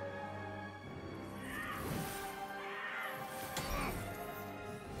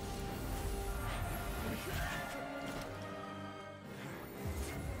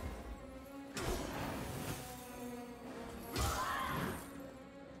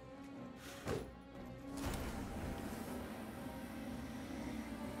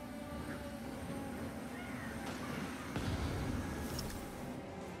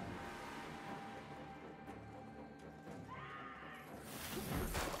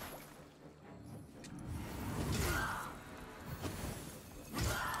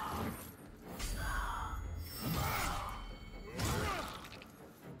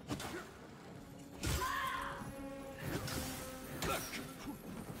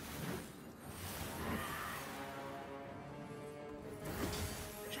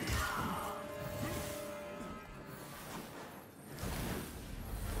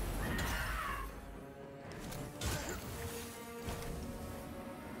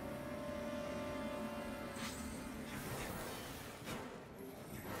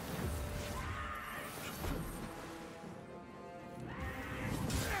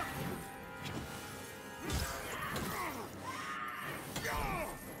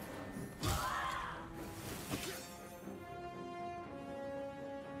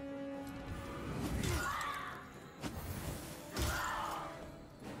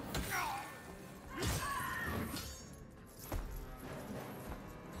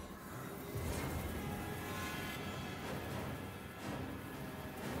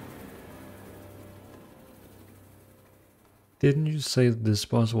 Didn't you say that this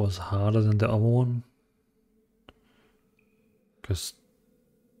boss was harder than the other one? Because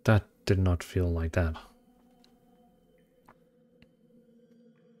that did not feel like that.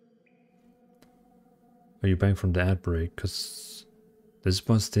 Are you back from the ad break? Because this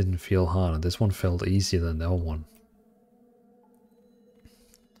boss didn't feel harder. This one felt easier than the other one.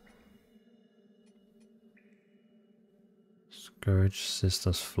 Scourge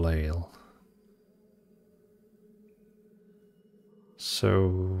Sister's Flail.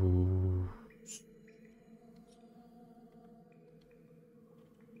 So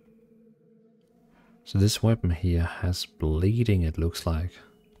this weapon here has bleeding, it looks like.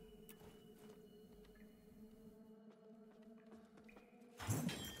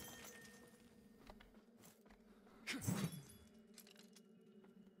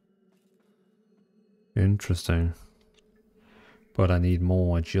 Interesting. But I need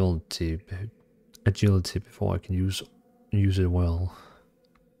more agility before I can use it well.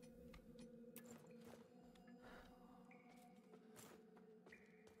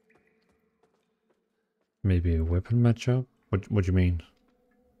 Maybe a weapon matchup? What do you mean?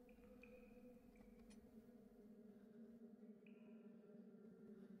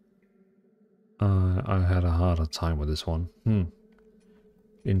 I had a harder time with this one.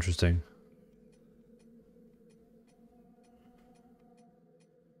 Interesting.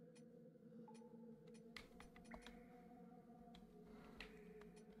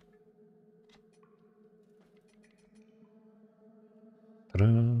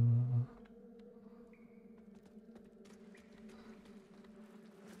 Ta-da!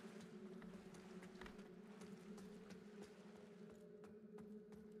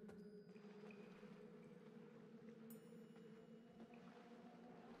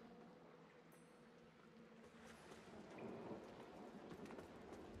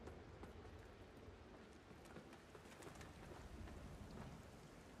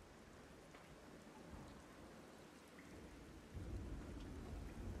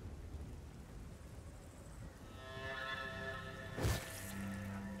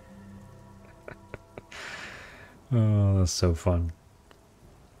 Oh, that's so fun.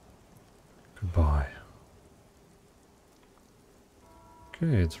 Goodbye.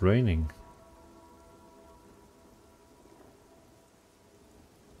 Okay, it's raining.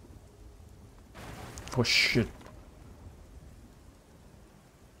 Oh shit.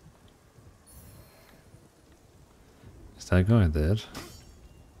 Is that guy dead?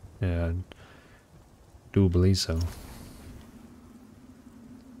 Yeah, I do believe so.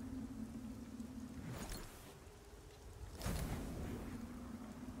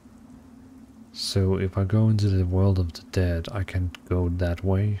 So if I go into the world of the dead, I can go that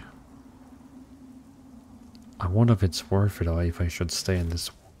way. I wonder if it's worth it or if I should stay in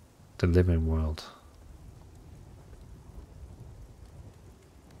the living world.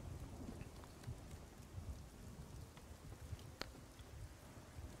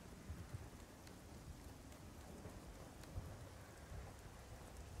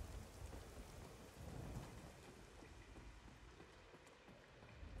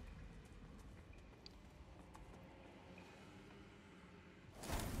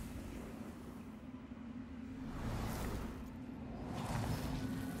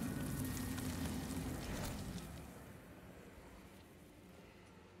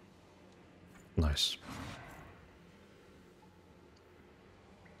 Nice.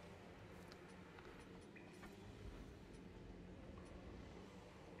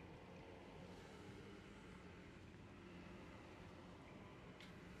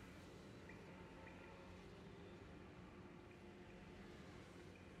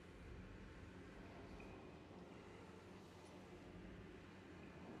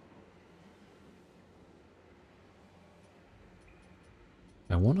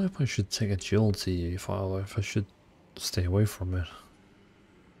 I wonder if I should take agility, if I should stay away from it.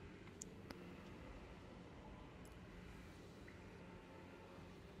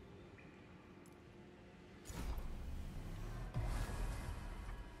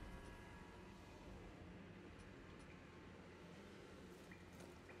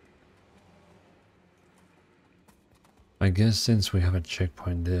 I guess since we have a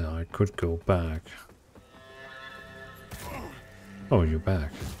checkpoint there, I could go back. Oh, you're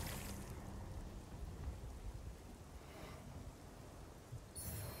back.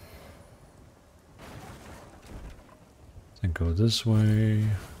 Then go this way.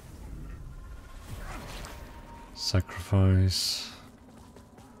 Sacrifice.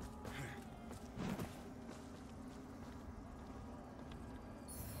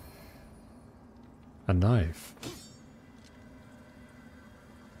 A knife.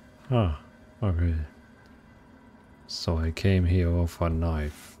 Ah, okay. So I came here for a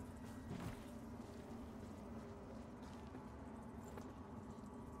knife.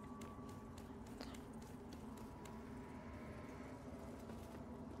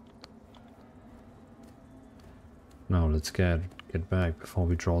 Now let's get back before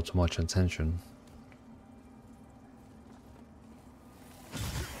we draw too much attention.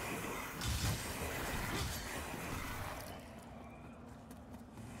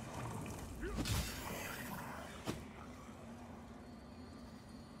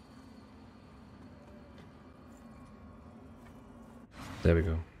 There we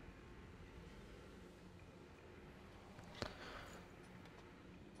go.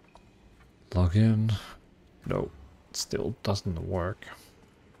 Log in. No, it still doesn't work.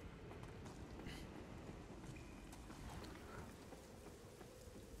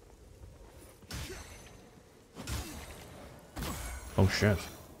 Oh shit.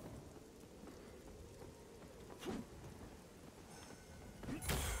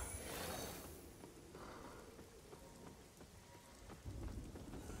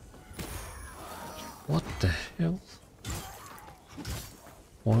 What the hell?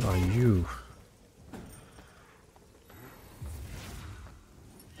 What are you?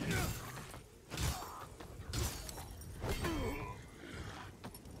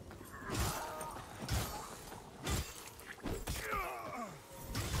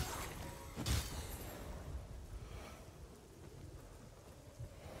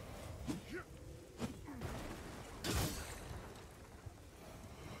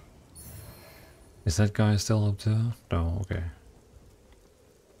 Is that guy still up there? No, okay.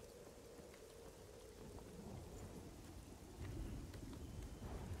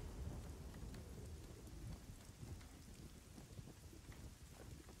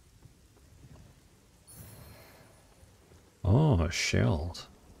 Oh, a shield.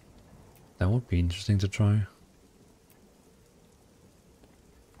 That would be interesting to try.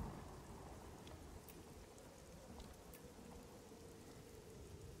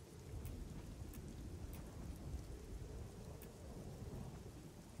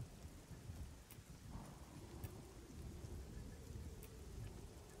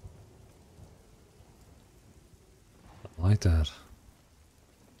 I like that.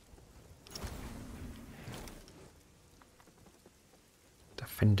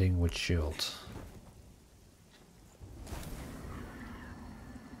 Defending with shield.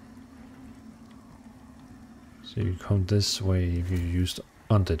 So you come this way if you used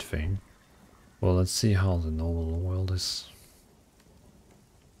undead thing. Well, let's see how the normal world is.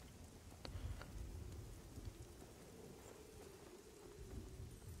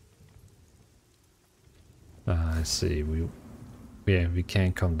 I see. We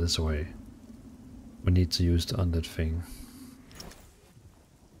can't come this way. We need to use the undead thing.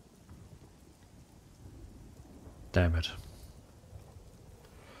 Damn it.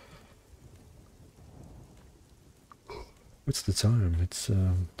 What's the time? It's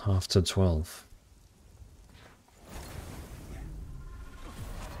after 12.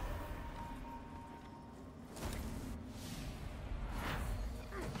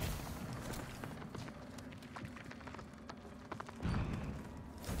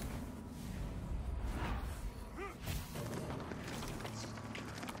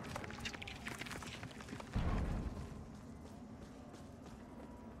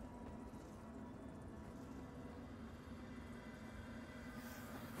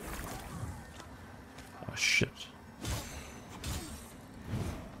 shit.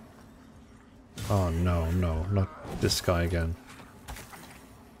 Oh no, no, not this guy again.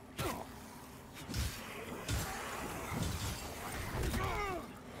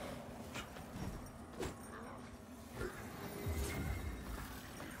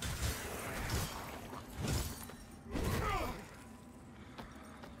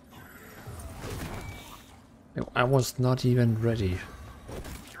 I was not even ready.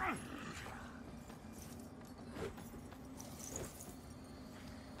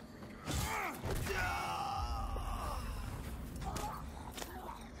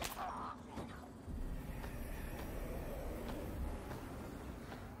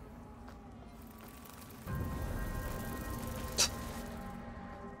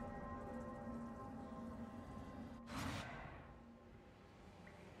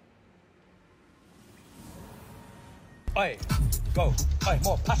 Oi, go. Oi,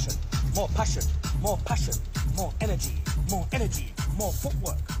 more passion, more passion, more passion, more energy, more energy, more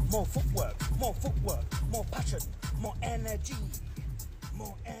footwork, more footwork, more footwork, more passion, more energy,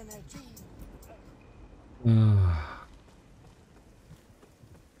 more energy.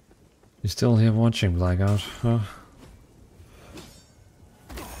 You still here watching Blackout, huh?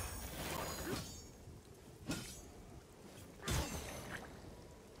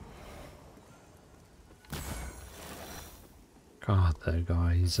 God, that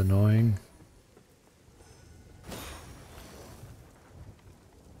guy, he's annoying.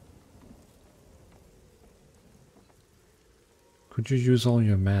 Could you use all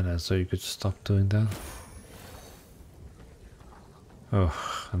your mana so you could stop doing that?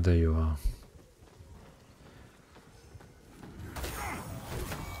 Oh, and there you are.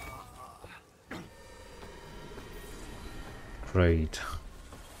 Great.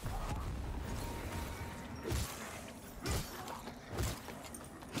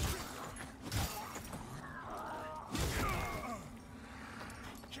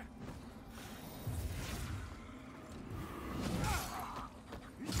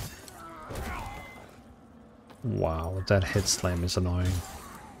 Wow, that head slam is annoying.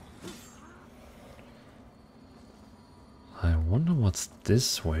 I wonder what's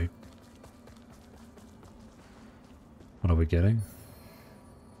this way. What are we getting?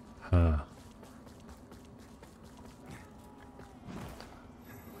 Huh.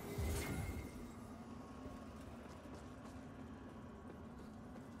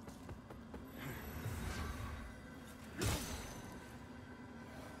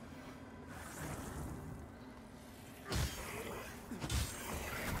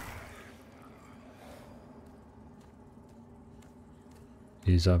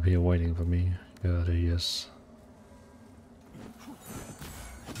 He's up here waiting for me. Yeah, there he is.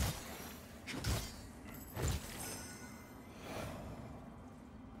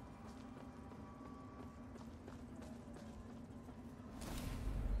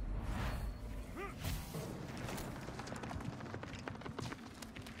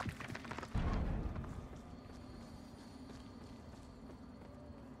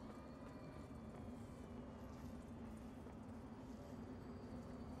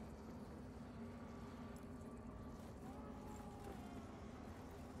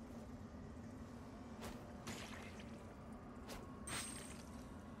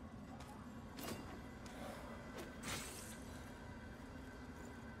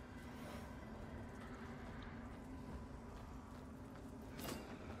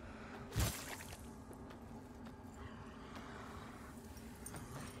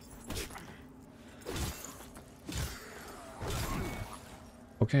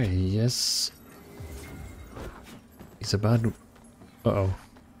 Okay, yes. He's about to... Uh-oh.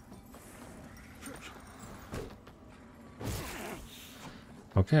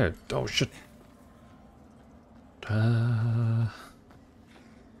 Okay, oh shit.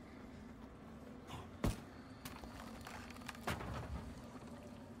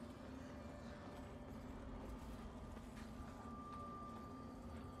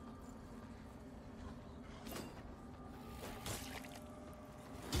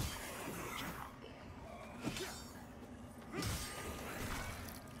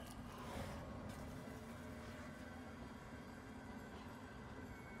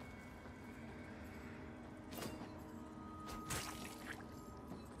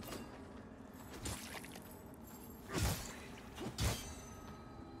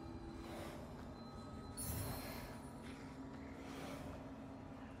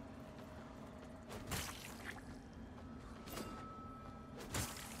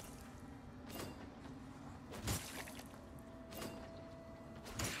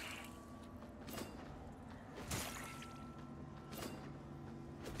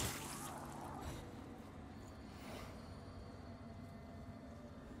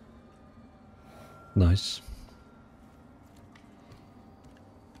 Nice.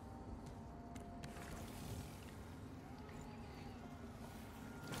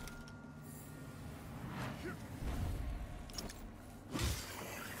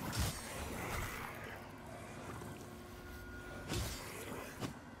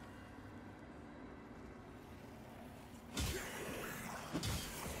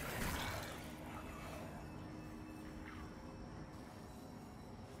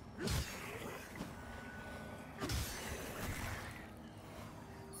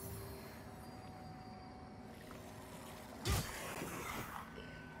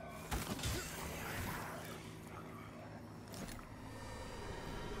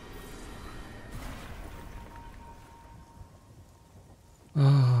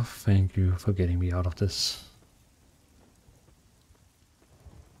 Oh, thank you for getting me out of this.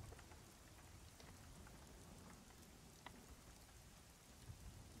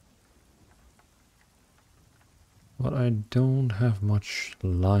 But I don't have much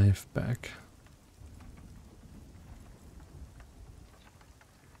life back.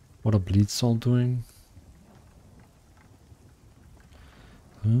 What are bleed salt doing?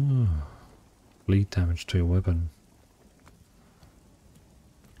 Oh, bleed damage to your weapon.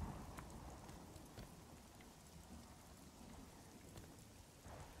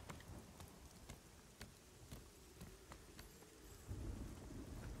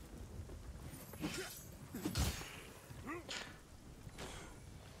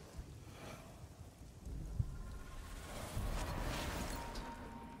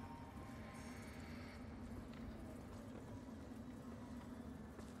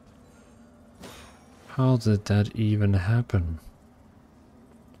 How did that even happen?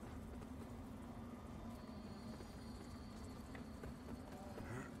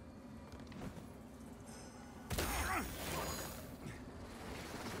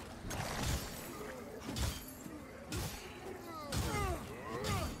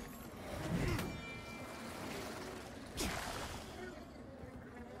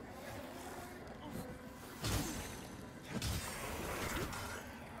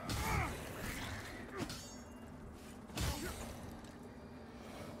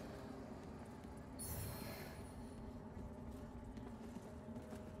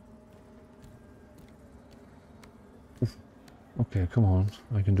 Okay, come on.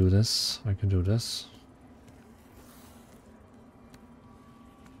 I can do this. I can do this.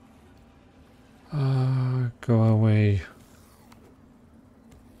 Go away.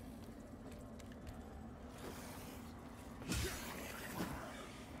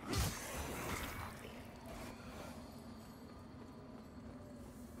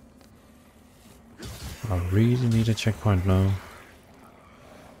 I really need a checkpoint now.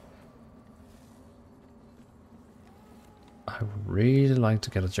 I would really like to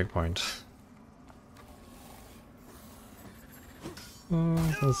get a checkpoint.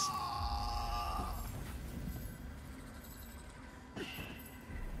 Oh, that's...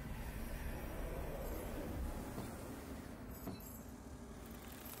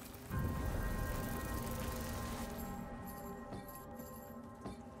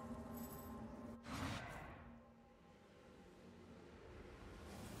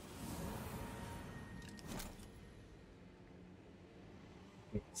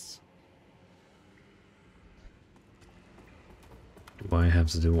 Do I have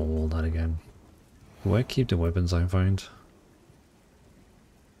to do all that again? Do I keep the weapons I find?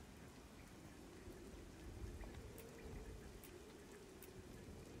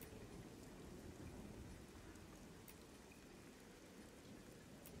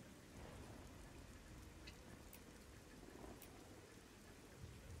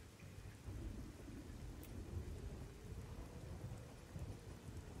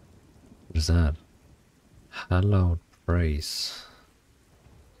 What is that? Hallowed praise.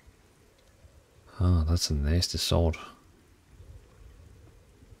 Ah, that's a nasty sword.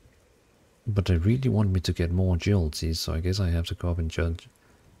 But they really want me to get more agility, so I guess I have to go up and judge.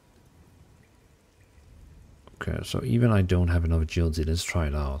 Okay, so even I don't have enough agility, let's try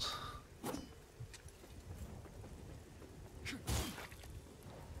it out.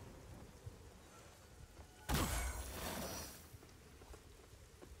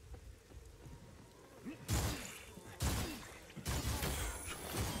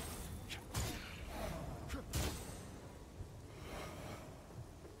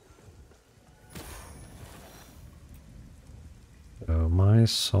 So my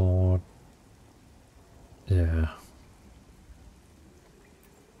sword, yeah.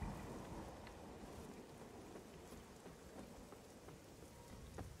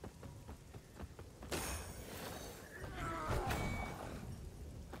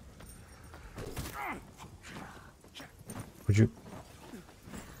 Would you...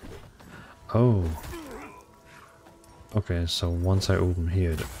 Oh. Okay, so once I open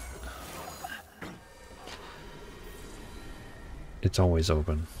here, it's always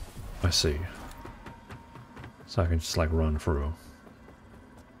open. I see. So I can just like run through.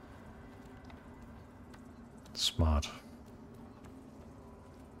 Smart.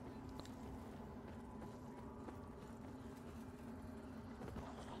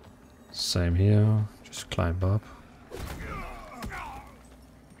 Same here, just climb up.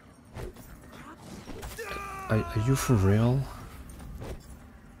 Are you for real?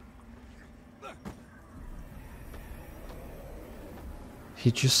 He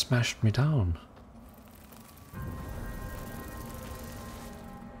just smashed me down.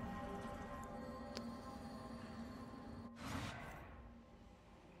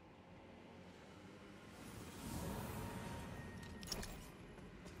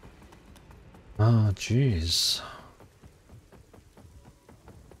 Ah, jeez.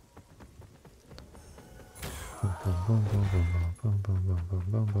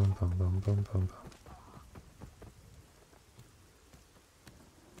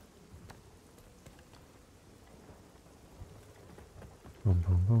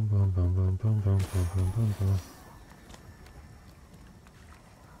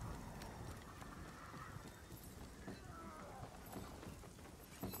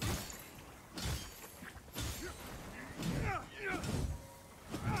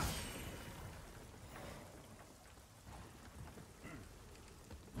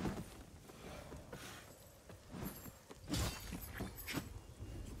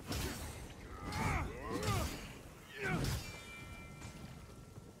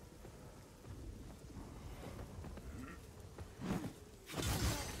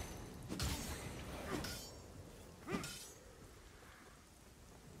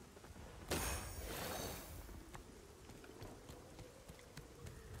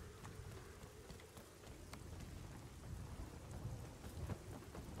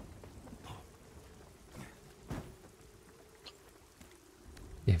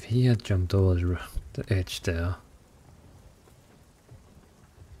 If he had jumped over the edge there.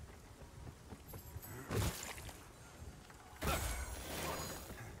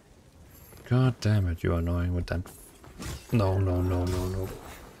 God damn it, you're annoying with that. No, no, no, no, no.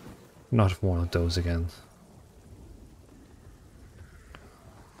 Not one of those again.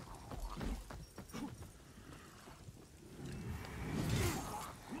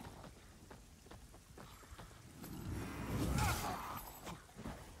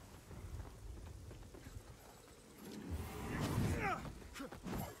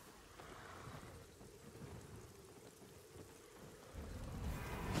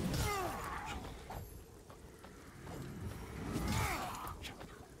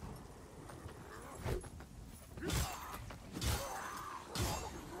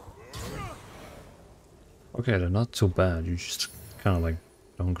 Okay, they're not too bad. You just kind of like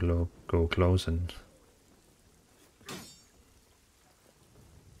don't go close and...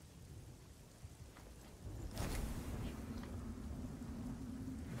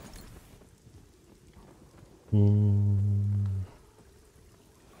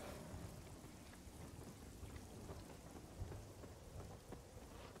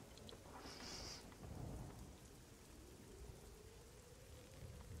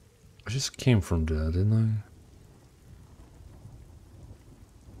 I just came from there, didn't I?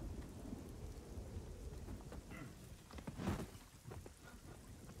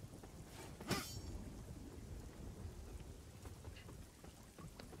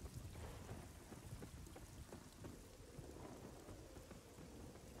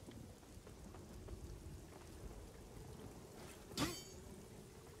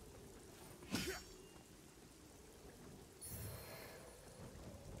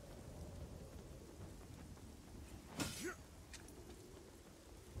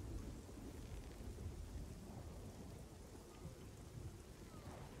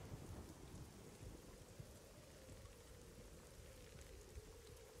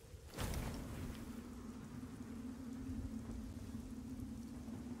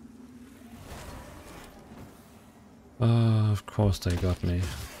 Of course they got me.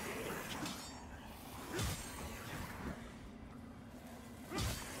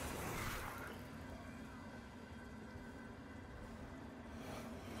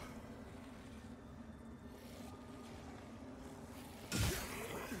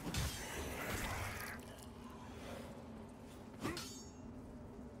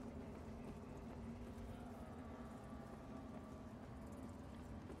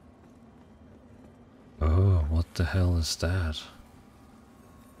 Oh, what the hell is that?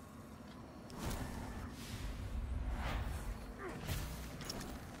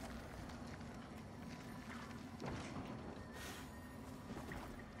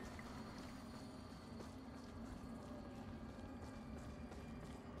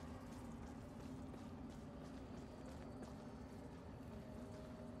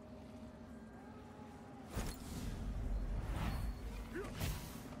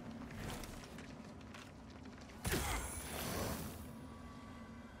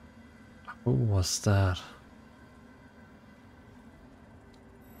 Who was that?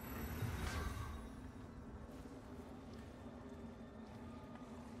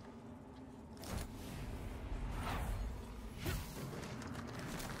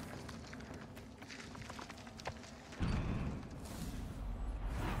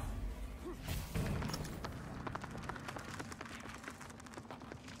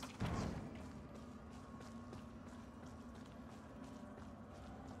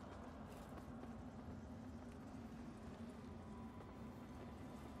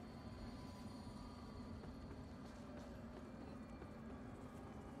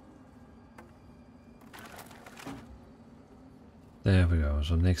 There we go,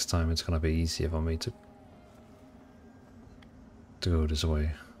 so next time it's gonna be easier for me to go this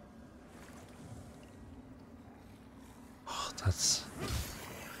way. Oh, that's...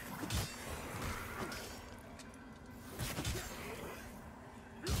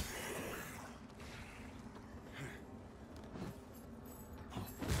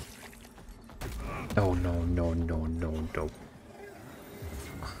 Oh no, no, no, no, no.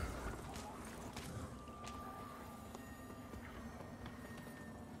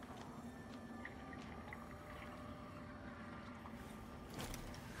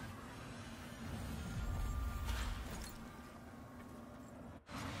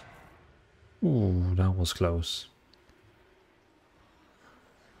 Ooh, that was close.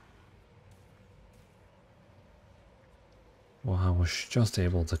 Well, I was just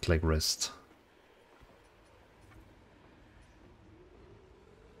able to click rest.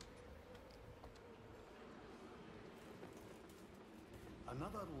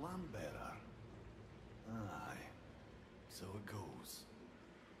 Another lamp bearer. Aye, so it goes.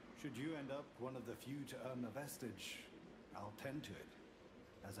 Should you end up one of the few to earn a vestige, I'll tend to it,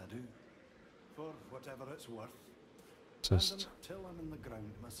 as I do, for whatever it's worth. Just... And until I'm in the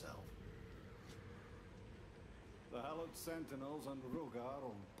ground myself. The hallowed sentinels and Rogar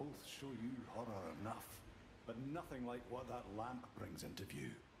will both show you horror enough, but nothing like what that lamp brings into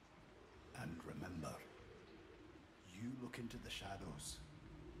view. And remember, you look into the shadows,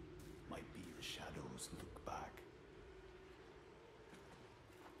 might be the shadows look back.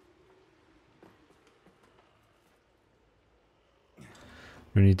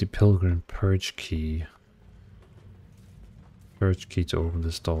 We need the pilgrim purge key. Purge key to open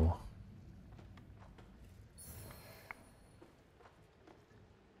this door.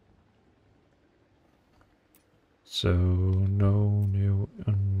 So, no new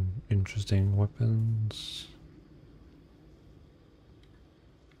interesting weapons.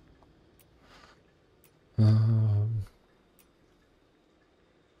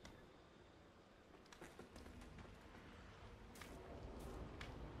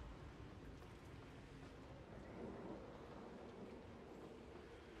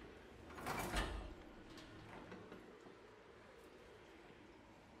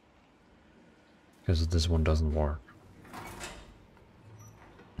 Because this one doesn't work.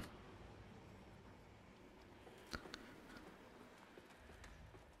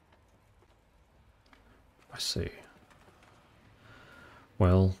 I see.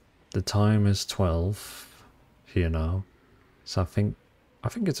 Well, the time is 12 here now, so I think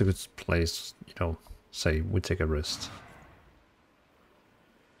it's a good place, you know, say we take a rest.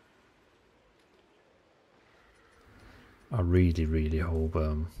 I really, really hope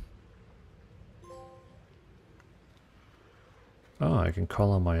oh, I can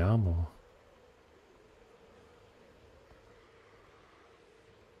color my armor.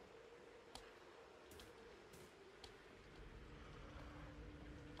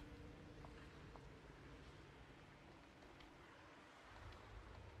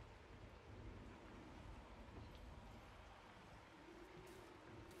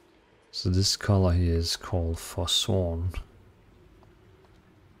 So this color here is called Forsworn.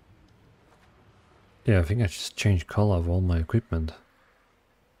 Yeah, I think I just changed color of all my equipment.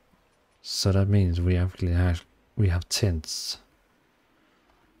 So that means we actually have tints.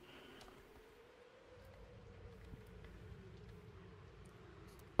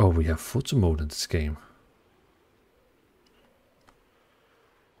 Oh, we have photo mode in this game.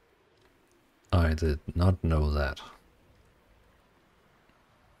 I did not know that.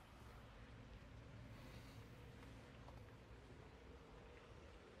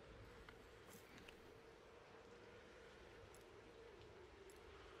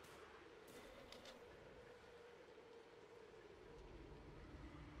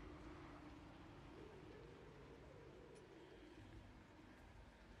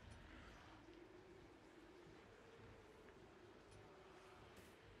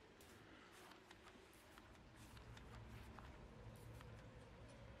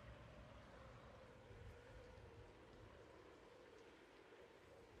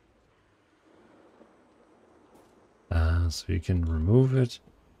 so you can remove it,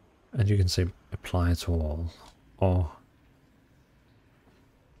 and you can say apply to all, or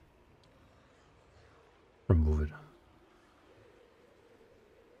remove it.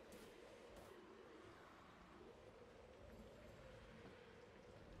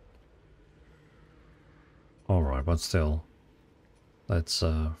 Alright, but still, let's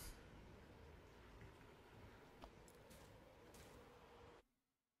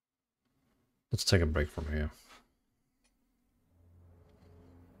take a break from here.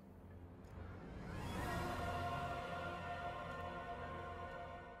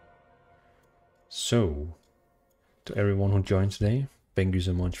 So, to everyone who joined today, thank you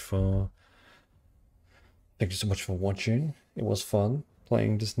so much for watching. It was fun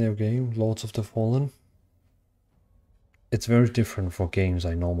playing this new game, Lords of Dvalin. It's very different for games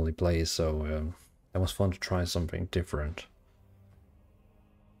I normally play, so it was fun to try something different.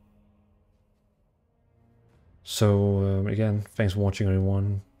 So again, thanks for watching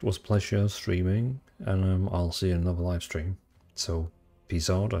everyone. It was a pleasure streaming, and I'll see you in another live stream. So peace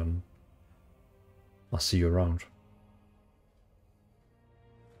out, and I'll see you around.